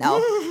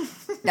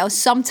 No,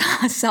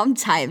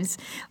 sometimes.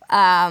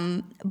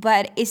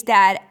 But it's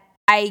that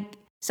I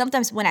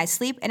sometimes when I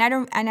sleep and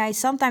I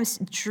sometimes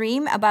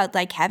dream about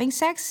like having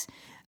sex.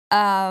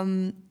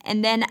 And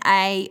then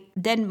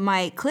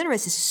my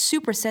clitoris is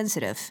super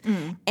sensitive.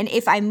 And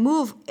if I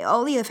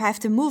have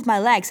to move my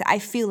legs, I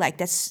feel like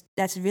that's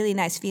really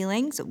nice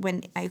feelings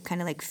when I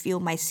kind of like feel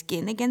my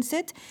skin against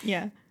it.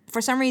 Yeah.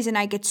 For some reason,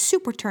 I get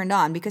super turned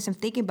on because I'm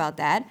thinking about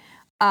that.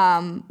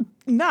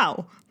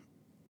 Now.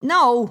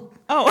 No,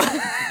 Oh.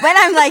 when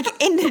I'm like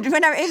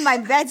when I'm in my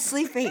bed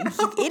sleeping,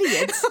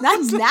 idiots. Not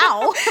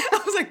now. I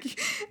was like,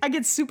 I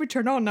get super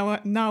turned on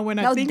now when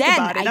I No, think then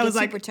about it. I I get was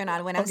super like, turned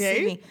on when I'm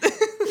okay. sleeping.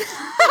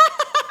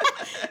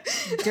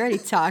 Dirty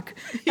talk.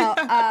 No,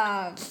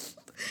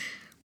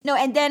 no,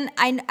 and then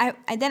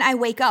I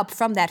wake up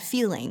from that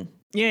feeling,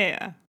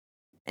 Yeah.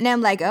 and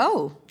I'm like,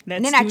 oh, and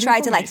Let's then I do it try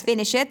for to like myself.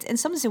 finish it, and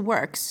sometimes it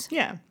works,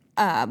 Yeah.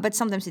 but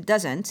sometimes it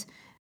doesn't,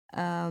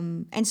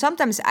 and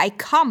sometimes I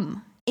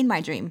come in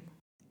my dream,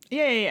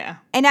 Yeah.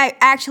 and I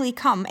actually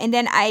come, and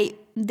then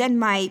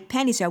my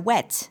panties are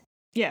wet.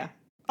 Yeah.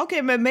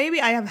 Okay, but maybe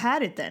I have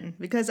had it then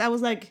because I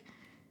was like,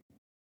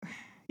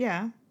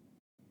 yeah.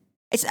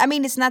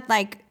 It's not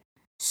like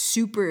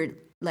super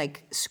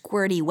like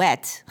squirty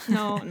wet.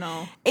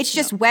 No. It's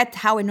just wet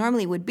how it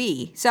normally would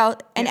be. So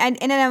and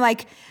then I'm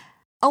like,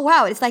 oh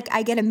wow, it's like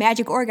I get a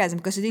magic orgasm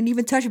because I didn't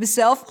even touch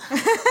myself.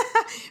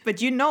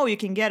 But you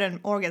can get an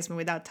orgasm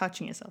without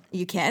touching yourself.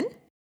 You can?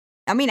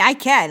 I mean, I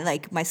can,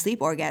 like my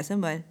sleep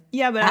orgasm, but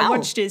Yeah, but how? I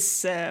watched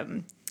this.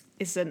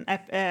 It's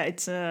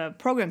a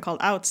program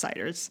called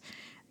Outsiders.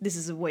 This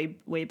is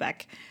way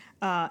back,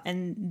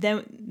 and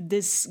then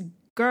this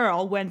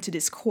girl went to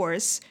this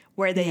course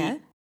where they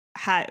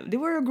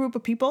were a group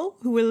of people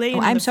who were laying.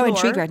 I'm on the so floor,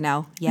 intrigued right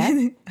now.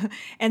 Yeah,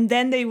 and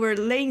then they were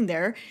laying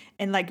there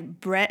and like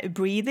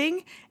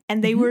breathing,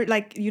 and they were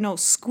like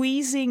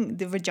squeezing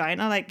the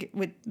vagina like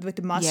with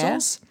the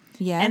muscles.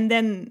 Yeah. And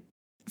then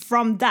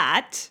from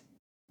that,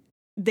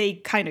 they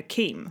kind of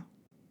came.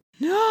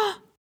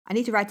 I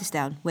need to write this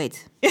down.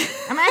 Wait,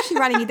 I'm actually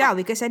writing it down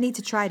because I need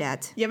to try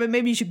that. Yeah, but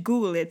maybe you should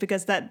Google it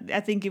because I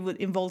think it would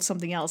involve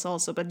something else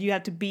also. But you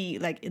have to be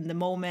like in the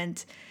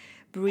moment,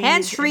 breathe.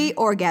 Hands-free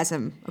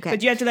orgasm. Okay.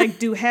 But you have to like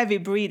do heavy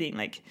breathing.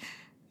 Like,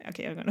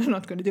 okay, I'm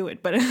not going to do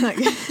it, but like.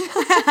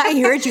 I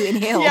heard you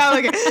inhale. Yeah,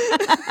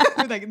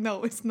 like, like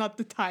no, it's not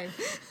the time.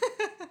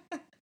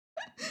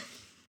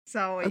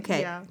 So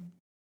okay. yeah.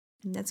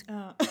 That's.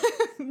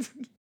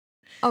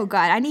 Oh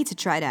God, I need to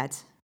try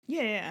that.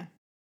 Yeah.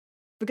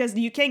 Because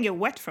you can get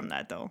wet from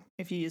that though,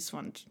 if you just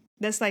want.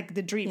 That's like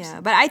the dreams.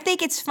 Yeah, but I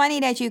think it's funny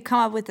that you come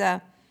up with the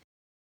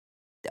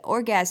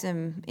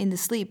orgasm in the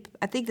sleep.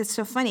 I think that's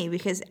so funny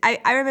because I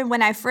remember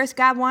when I first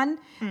got one,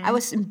 I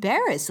was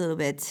embarrassed a little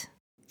bit.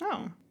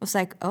 Oh. I was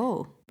like,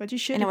 oh. But you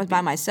should. And I was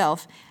by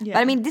myself. Yeah. But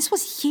I mean, this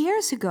was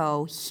years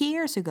ago.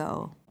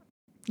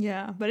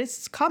 Yeah, but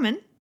it's common.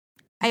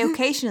 I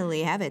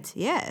occasionally have it.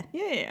 Yeah.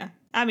 Yeah.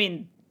 I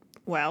mean,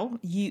 well,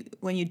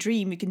 when you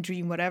dream, you can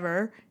dream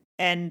whatever,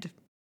 and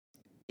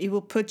it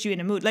will put you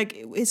in a mood.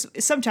 Like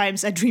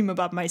sometimes I dream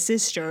about my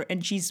sister,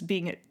 and she's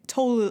being a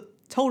total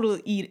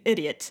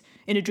idiot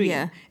in a dream.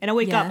 Yeah. And I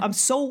wake up, I'm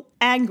so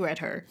angry at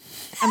her.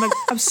 I'm like,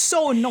 I'm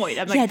so annoyed.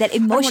 I'm like, yeah, that I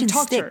don't wanna emotion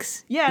talk to her.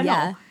 sticks. Yeah,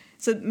 no.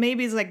 So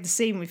maybe it's like the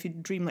same if you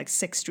dream like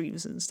sex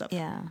dreams and stuff.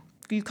 Yeah.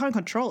 You can't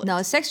control it.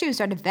 No, sex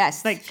dreams are the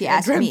best. Like if you I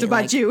ask dreamt me,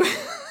 about like, you.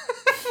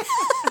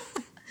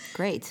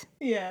 Great.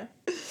 Yeah.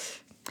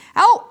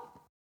 Oh,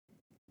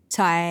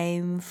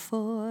 time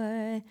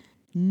for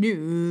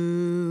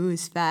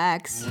news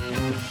facts.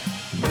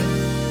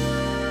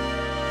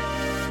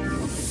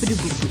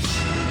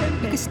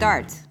 You can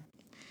start.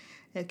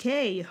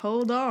 Okay,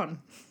 hold on.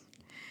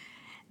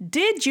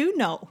 Did you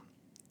know?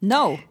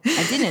 No,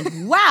 I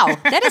didn't. Wow,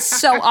 that is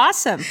so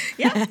awesome.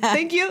 Yeah,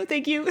 thank you.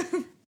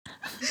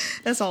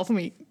 That's all for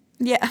me.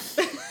 Yeah.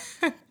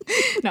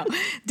 No,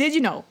 did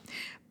you know?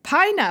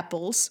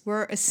 Pineapples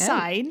were a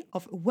sign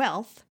of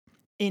wealth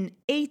in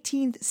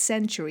 18th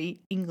century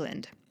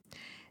England.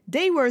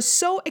 They were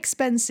so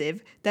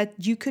expensive that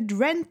you could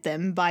rent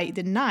them by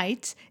the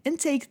night and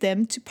take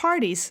them to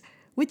parties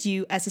with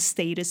you as a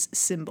status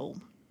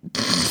symbol.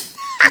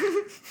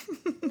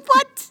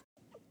 What?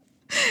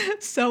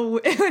 So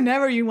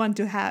whenever you want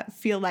to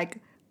feel like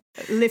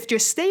lift your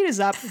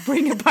status up,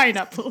 bring a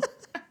pineapple.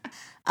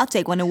 I'll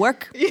take one to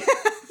work. Yeah.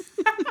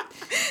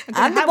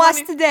 I'm the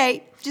boss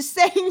today. Just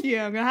saying.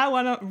 Yeah, I'm gonna have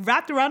one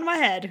wrapped around my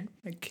head.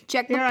 Like,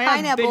 Check here the I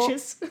pineapple. am,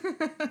 bitches.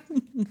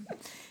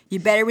 You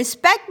better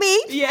respect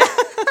me. Yeah,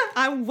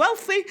 I'm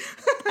wealthy.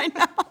 I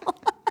know.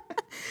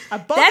 I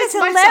bought That this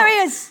is myself.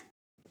 hilarious.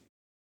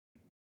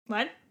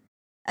 What?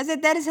 I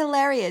said that is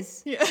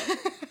hilarious. Yeah.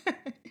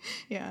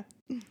 Yeah.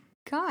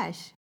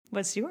 Gosh.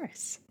 What's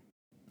yours?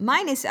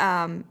 Mine is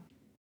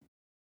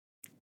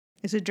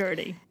Is it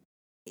dirty?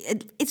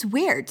 it's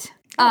weird.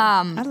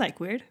 I like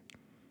weird.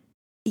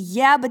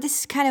 Yeah, but this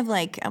is kind of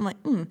like I'm like,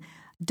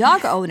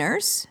 dog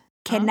owners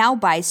can now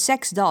buy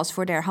sex dolls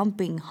for their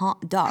humping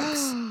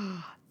dogs.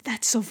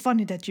 That's so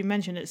funny that you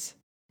mentioned this.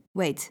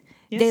 Wait,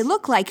 Yes? they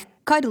look like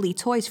cuddly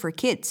toys for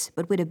kids,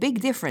 but with a big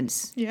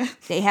difference. Yeah.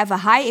 They have a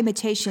high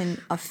imitation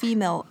of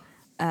female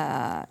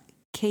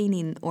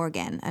canine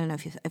organ. I don't know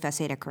if I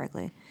say that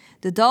correctly.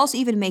 The dolls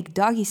even make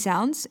doggy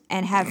sounds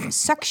and have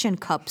suction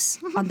cups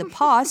on the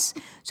paws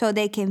so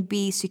they can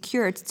be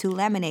secured to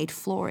laminate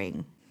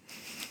flooring.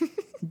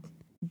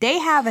 They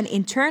have an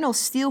internal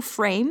steel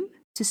frame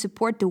to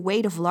support the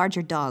weight of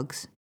larger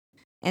dogs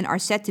and are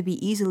said to be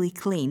easily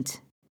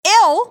cleaned.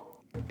 Ew!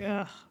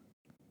 Ugh.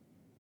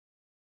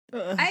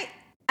 I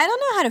don't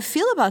know how to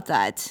feel about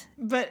that.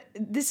 But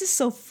this is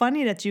so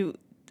funny that you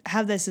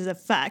have this as a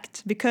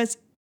fact because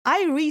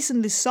I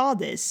recently saw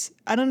this.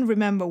 I don't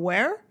remember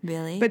where.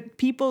 Really? But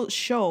people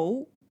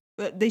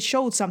they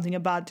showed something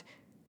about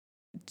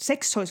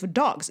sex toys for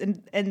dogs,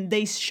 and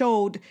they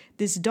showed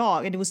this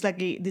dog, and it was like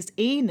this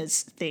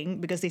anus thing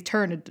because they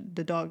turned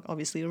the dog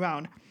obviously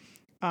around.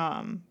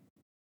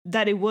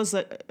 That it was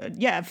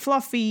a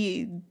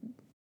fluffy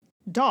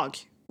dog,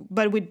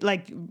 but with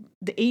like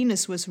the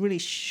anus was really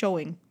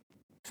showing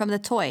From the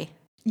toy?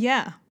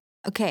 Yeah.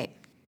 Okay.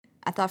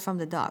 I thought from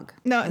the dog.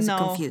 No, I was no,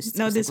 confused.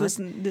 no. I was This like, was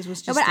what? this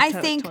was just. No, but a I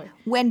think toy.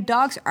 when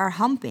dogs are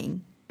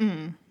humping,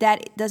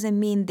 that doesn't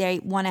mean they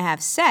want to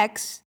have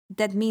sex.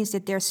 that means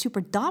that they're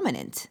super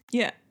dominant.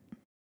 Yeah.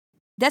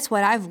 That's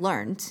what I've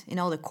learned in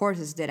all the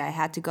courses that I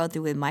had to go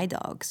through with my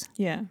dogs.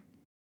 Yeah.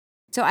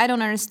 So I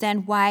don't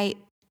understand why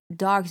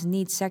dogs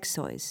need sex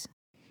toys.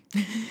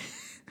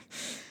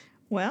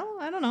 Well,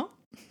 I don't know.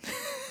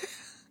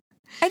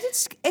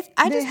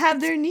 They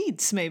have their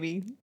needs,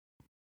 maybe.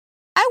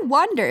 I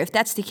wonder if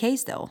that's the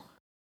case, though.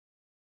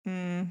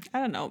 I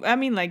don't know. I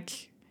mean,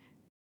 like,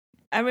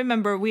 I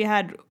remember we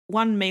had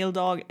one male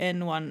dog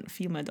and one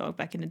female dog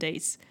back in the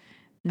days.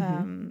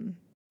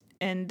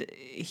 And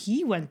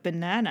he went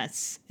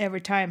bananas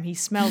every time he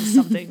smelled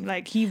something.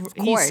 Like, he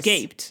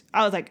escaped.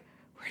 I was like,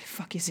 where the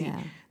fuck is he?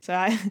 Yeah. So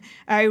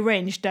I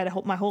arranged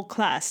that my whole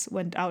class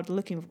went out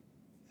looking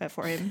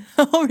for him.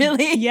 Oh,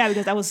 really? Yeah,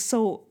 because I was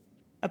so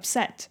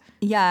upset.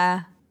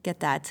 Yeah,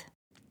 get that.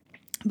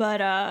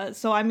 But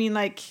so I mean,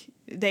 like,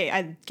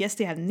 I guess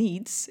they have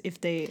needs if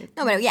they.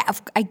 No, but yeah,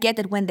 I get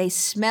that when they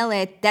smell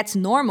it, that's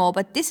normal.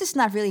 But this is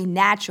not really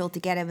natural to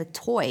get him a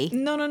toy.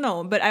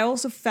 No. But I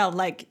also felt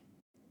like,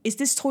 is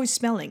this toy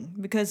smelling?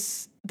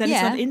 Because then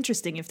it's not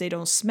interesting if they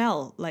don't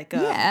smell like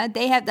a. Yeah,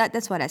 they have that.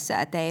 That's what I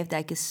said. They have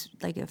like a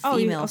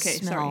female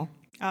smell. Sorry.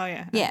 Oh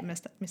yeah. Yeah. I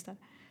missed that.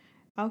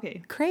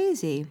 Okay.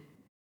 Crazy.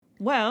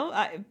 Well,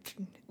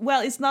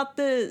 it's not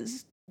the.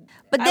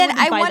 But then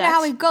I wonder that.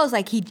 how it goes.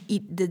 Like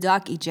the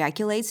dog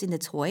ejaculates in the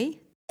toy.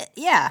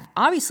 Yeah,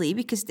 obviously,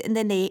 because and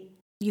then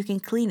you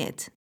can clean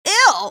it.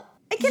 Ew!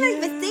 I cannot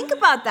even think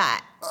about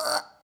that.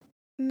 Ugh.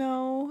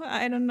 No,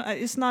 I don't know.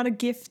 It's not a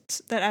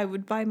gift that I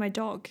would buy my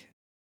dog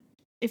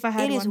if I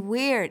had one. It is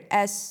weird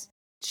as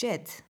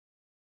shit.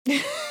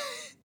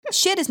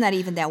 Shit is not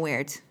even that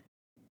weird.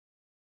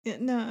 Yeah,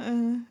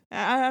 no,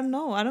 I don't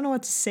know. I don't know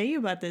what to say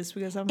about this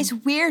because It's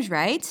weird,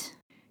 right?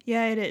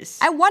 Yeah, it is.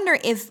 I wonder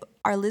if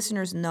our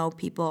listeners know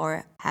people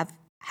or have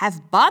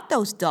bought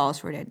those dolls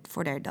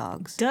for their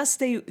dogs.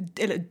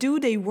 Do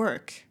they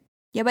work?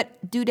 Yeah,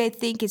 but do they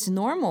think it's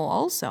normal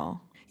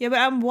also? Yeah, but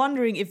I'm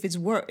wondering if it's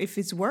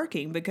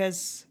working,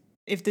 because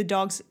if the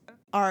dogs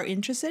are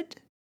interested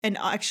and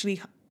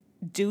actually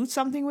do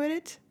something with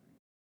it,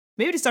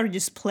 maybe they started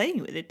just playing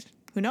with it.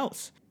 Who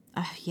knows?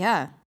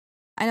 Yeah,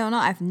 I don't know.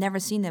 I've never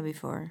seen that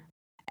before.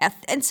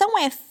 In some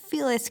way, I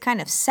feel it's kind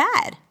of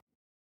sad.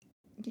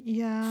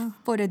 Yeah.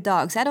 For the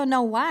dogs, I don't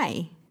know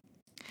why.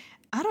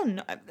 I don't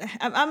know.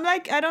 I'm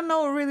like, I don't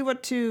know really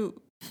what to,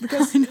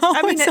 because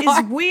I mean it's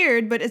it's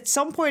weird, but at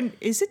some point,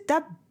 is it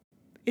that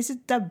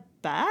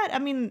bad? I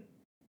mean,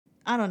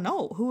 I don't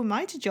know. Who am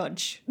I to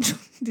judge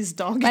this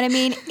dog? But I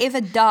mean, if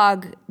a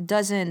dog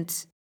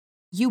doesn't,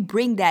 you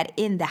bring that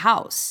in the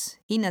house.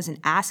 He doesn't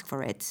ask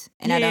for it,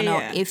 and I don't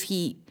know if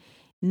he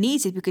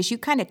needs it, because you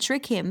kind of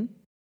trick him.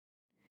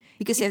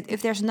 Because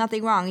if there's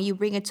nothing wrong, you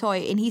bring a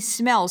toy and he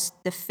smells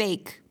the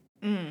fake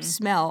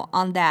smell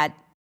on that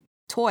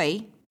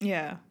toy.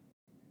 Yeah.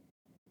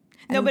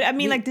 No, but I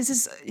mean, like, this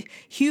is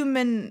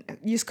human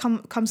just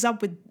comes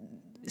up with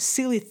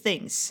silly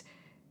things.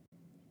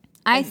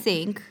 I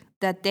think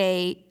that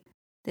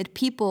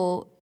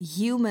people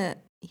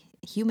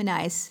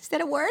humanize. Is that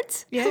a word?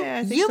 Yeah,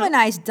 I think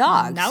humanize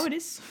dogs. Now it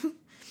is.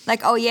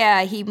 Like, oh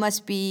yeah, he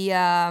must be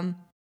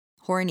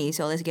horny,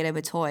 so let's get him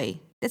a toy.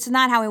 That's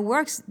not how it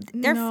works.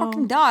 They're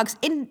fucking dogs.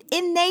 In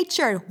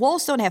nature,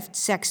 wolves don't have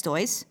sex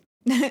toys.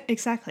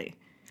 Exactly.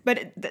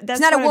 But that's it's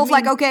not a wolf I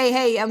mean. like, okay,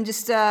 hey, I'm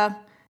just gonna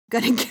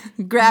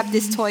grab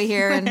this toy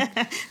here and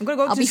I'm gonna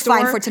go I'll to be the store.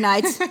 fine for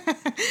tonight.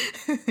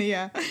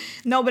 Yeah.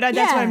 No, but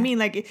that's what I mean.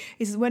 Like,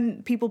 it's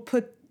when people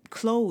put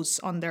clothes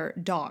on their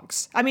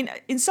dogs. I mean,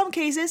 in some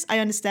cases, I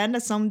understand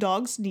that some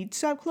dogs need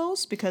to have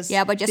clothes because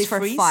but just they for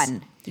freeze.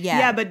 fun. Yeah.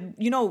 Yeah, but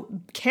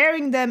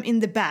carrying them in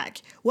the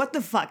back. What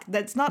the fuck?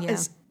 That's not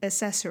as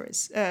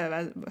accessories.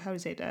 How do you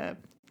say it?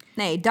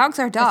 Nay, dogs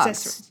are dogs.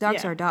 Accessories,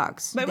 Dogs are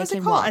dogs. But what's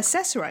it called?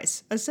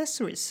 Accessories.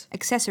 Accessories.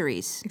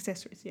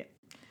 Yeah.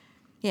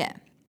 Yeah.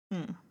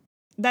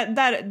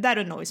 That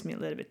annoys me a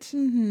little bit.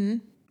 Mm-hmm.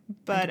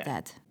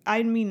 But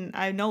I mean,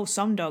 I know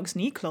some dogs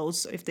need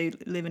clothes if they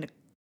live in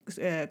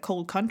a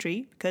cold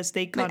country because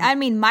they can't. But I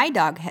mean, my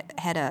dog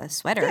had a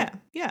sweater.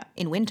 Yeah.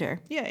 In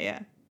winter. Yeah.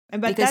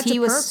 But because he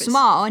was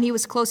small and he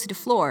was close to the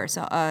floor,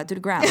 so to the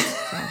ground.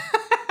 So.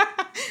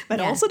 But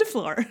also the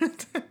floor.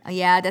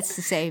 Yeah, that's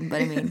the same.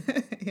 But I mean,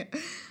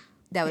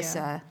 that was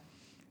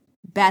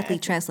badly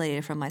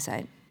translated from my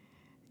side.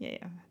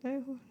 Yeah.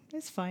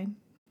 It's fine.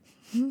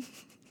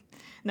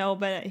 No,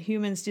 but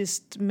humans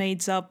just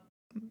made up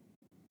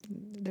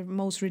the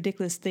most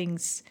ridiculous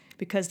things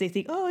because they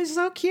think, oh, it's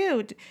so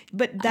cute.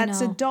 But that's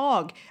a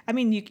dog. I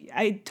mean,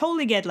 I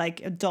totally get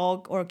like a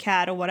dog or a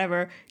cat or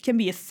whatever can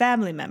be a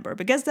family member,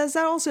 because that's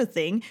also a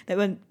thing that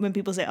when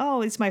people say,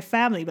 oh, it's my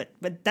family, but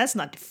that's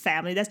not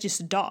family. That's just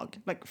a dog.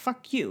 Like,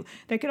 fuck you.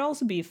 That could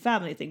also be a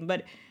family thing.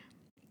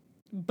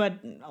 But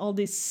all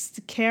this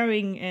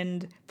caring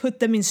and put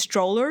them in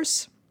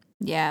strollers.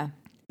 Yeah.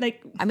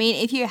 Like, I mean,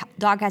 if your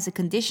dog has a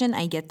condition,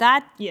 I get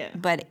that. Yeah.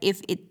 But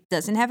if it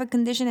doesn't have a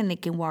condition and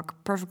it can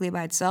walk perfectly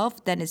by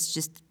itself, then it's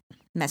just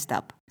messed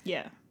up.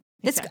 Yeah.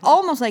 It's exactly.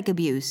 almost like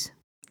abuse.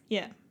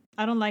 Yeah.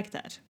 I don't like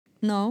that.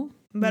 No.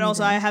 But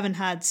also, I haven't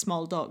had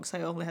small dogs.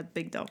 I only had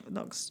big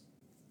dogs.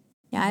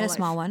 Yeah, I had a whole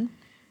small life. one.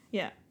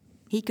 Yeah.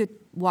 He could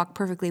walk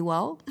perfectly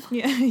well.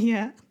 Yeah,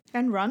 yeah.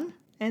 And run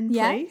and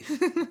Yeah. play.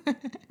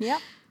 Yeah.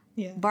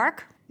 Yeah.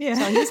 Bark. Yeah.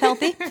 So he's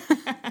healthy.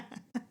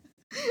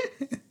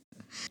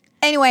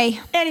 Anyway,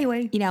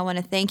 Anyway. I want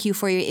to thank you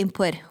for your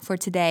input for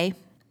today.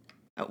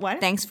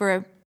 What?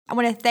 I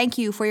want to thank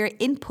you for your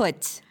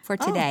input for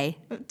today.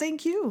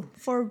 Thank you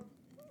for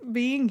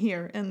being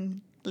here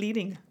and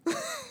leading.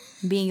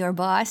 Being your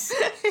boss.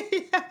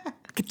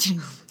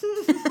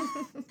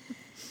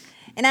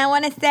 And I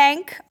want to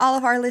thank all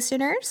of our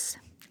listeners.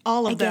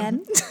 All of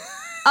Again. them.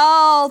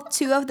 All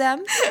 2 of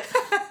them.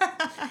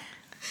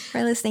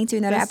 For listening to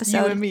another That's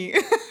episode. you and me.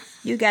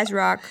 You guys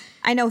rock.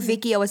 I know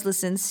Vicky always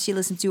listens. She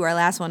listened to our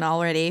last one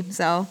already.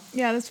 So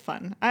Yeah, that's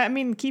fun. I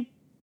mean, give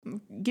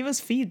us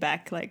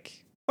feedback,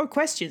 or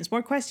questions,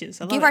 more questions.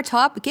 I love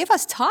give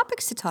us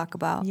topics to talk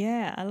about.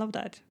 Yeah, I love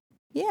that.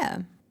 Yeah.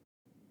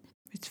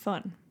 It's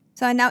fun.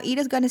 So now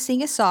Ida's gonna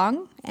sing a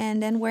song,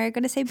 and then we're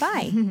gonna say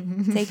bye.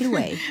 Take it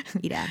away,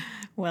 Ida.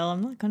 Well,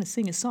 I'm not gonna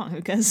sing a song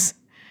because.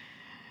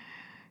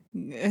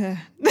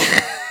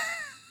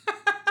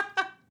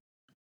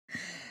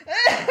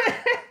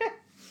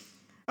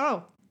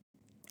 Oh,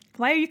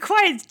 why are you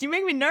quiet? You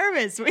make me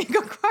nervous when you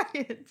go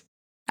quiet.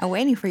 I'm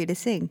waiting for you to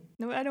sing.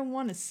 No, I don't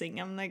want to sing.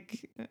 I'm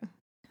like,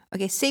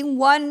 Okay, sing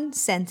one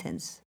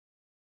sentence.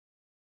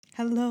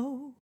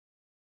 hello.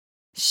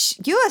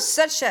 You are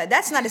such a.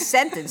 That's not a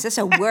sentence. That's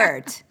a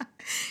word.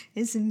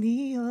 Is it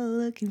me you're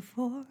looking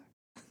for?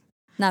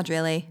 Not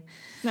really.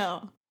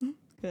 No.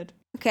 Good.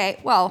 Okay,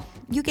 well,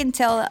 you can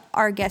tell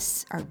our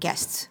guests.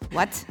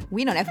 What?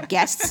 We don't have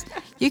guests.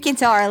 You can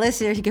tell our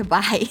listeners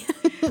goodbye.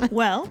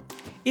 Well,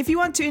 if you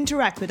want to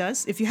interact with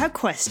us, if you have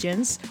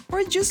questions,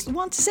 or just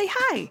want to say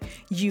hi,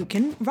 you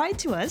can write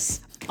to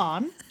us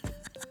on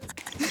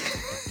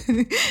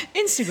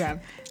Instagram,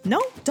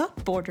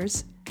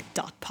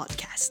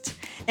 no.borders.podcast.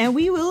 And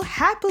we will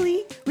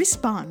happily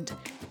respond.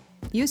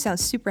 You sound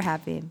super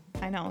happy.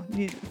 I know,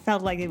 it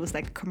felt like it was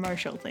like a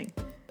commercial thing.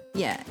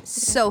 Yeah,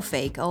 so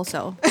fake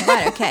also.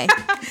 But okay.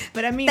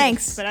 But I mean,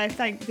 Thanks. But I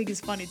think it's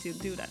funny to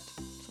do that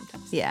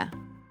sometimes. Yeah.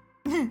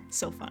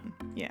 So fun.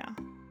 Yeah.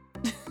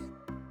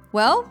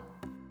 Well,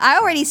 I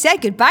already said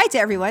goodbye to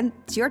everyone.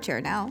 It's your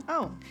turn now.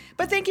 Oh,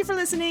 but thank you for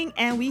listening,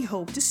 and we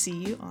hope to see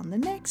you on the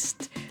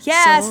next.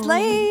 Yes, So,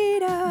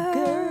 later.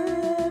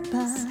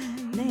 Goodbye.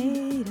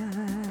 Later.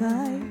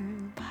 Bye.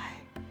 Bye.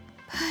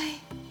 Bye.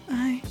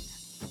 Bye.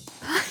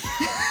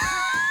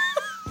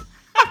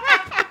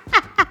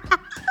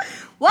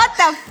 What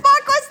the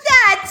fuck was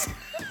that?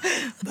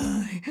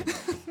 Bye.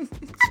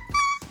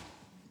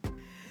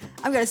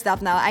 I'm gonna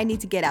stop now. I need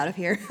to get out of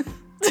here.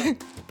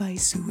 Bye,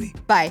 Tsuey.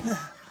 Bye.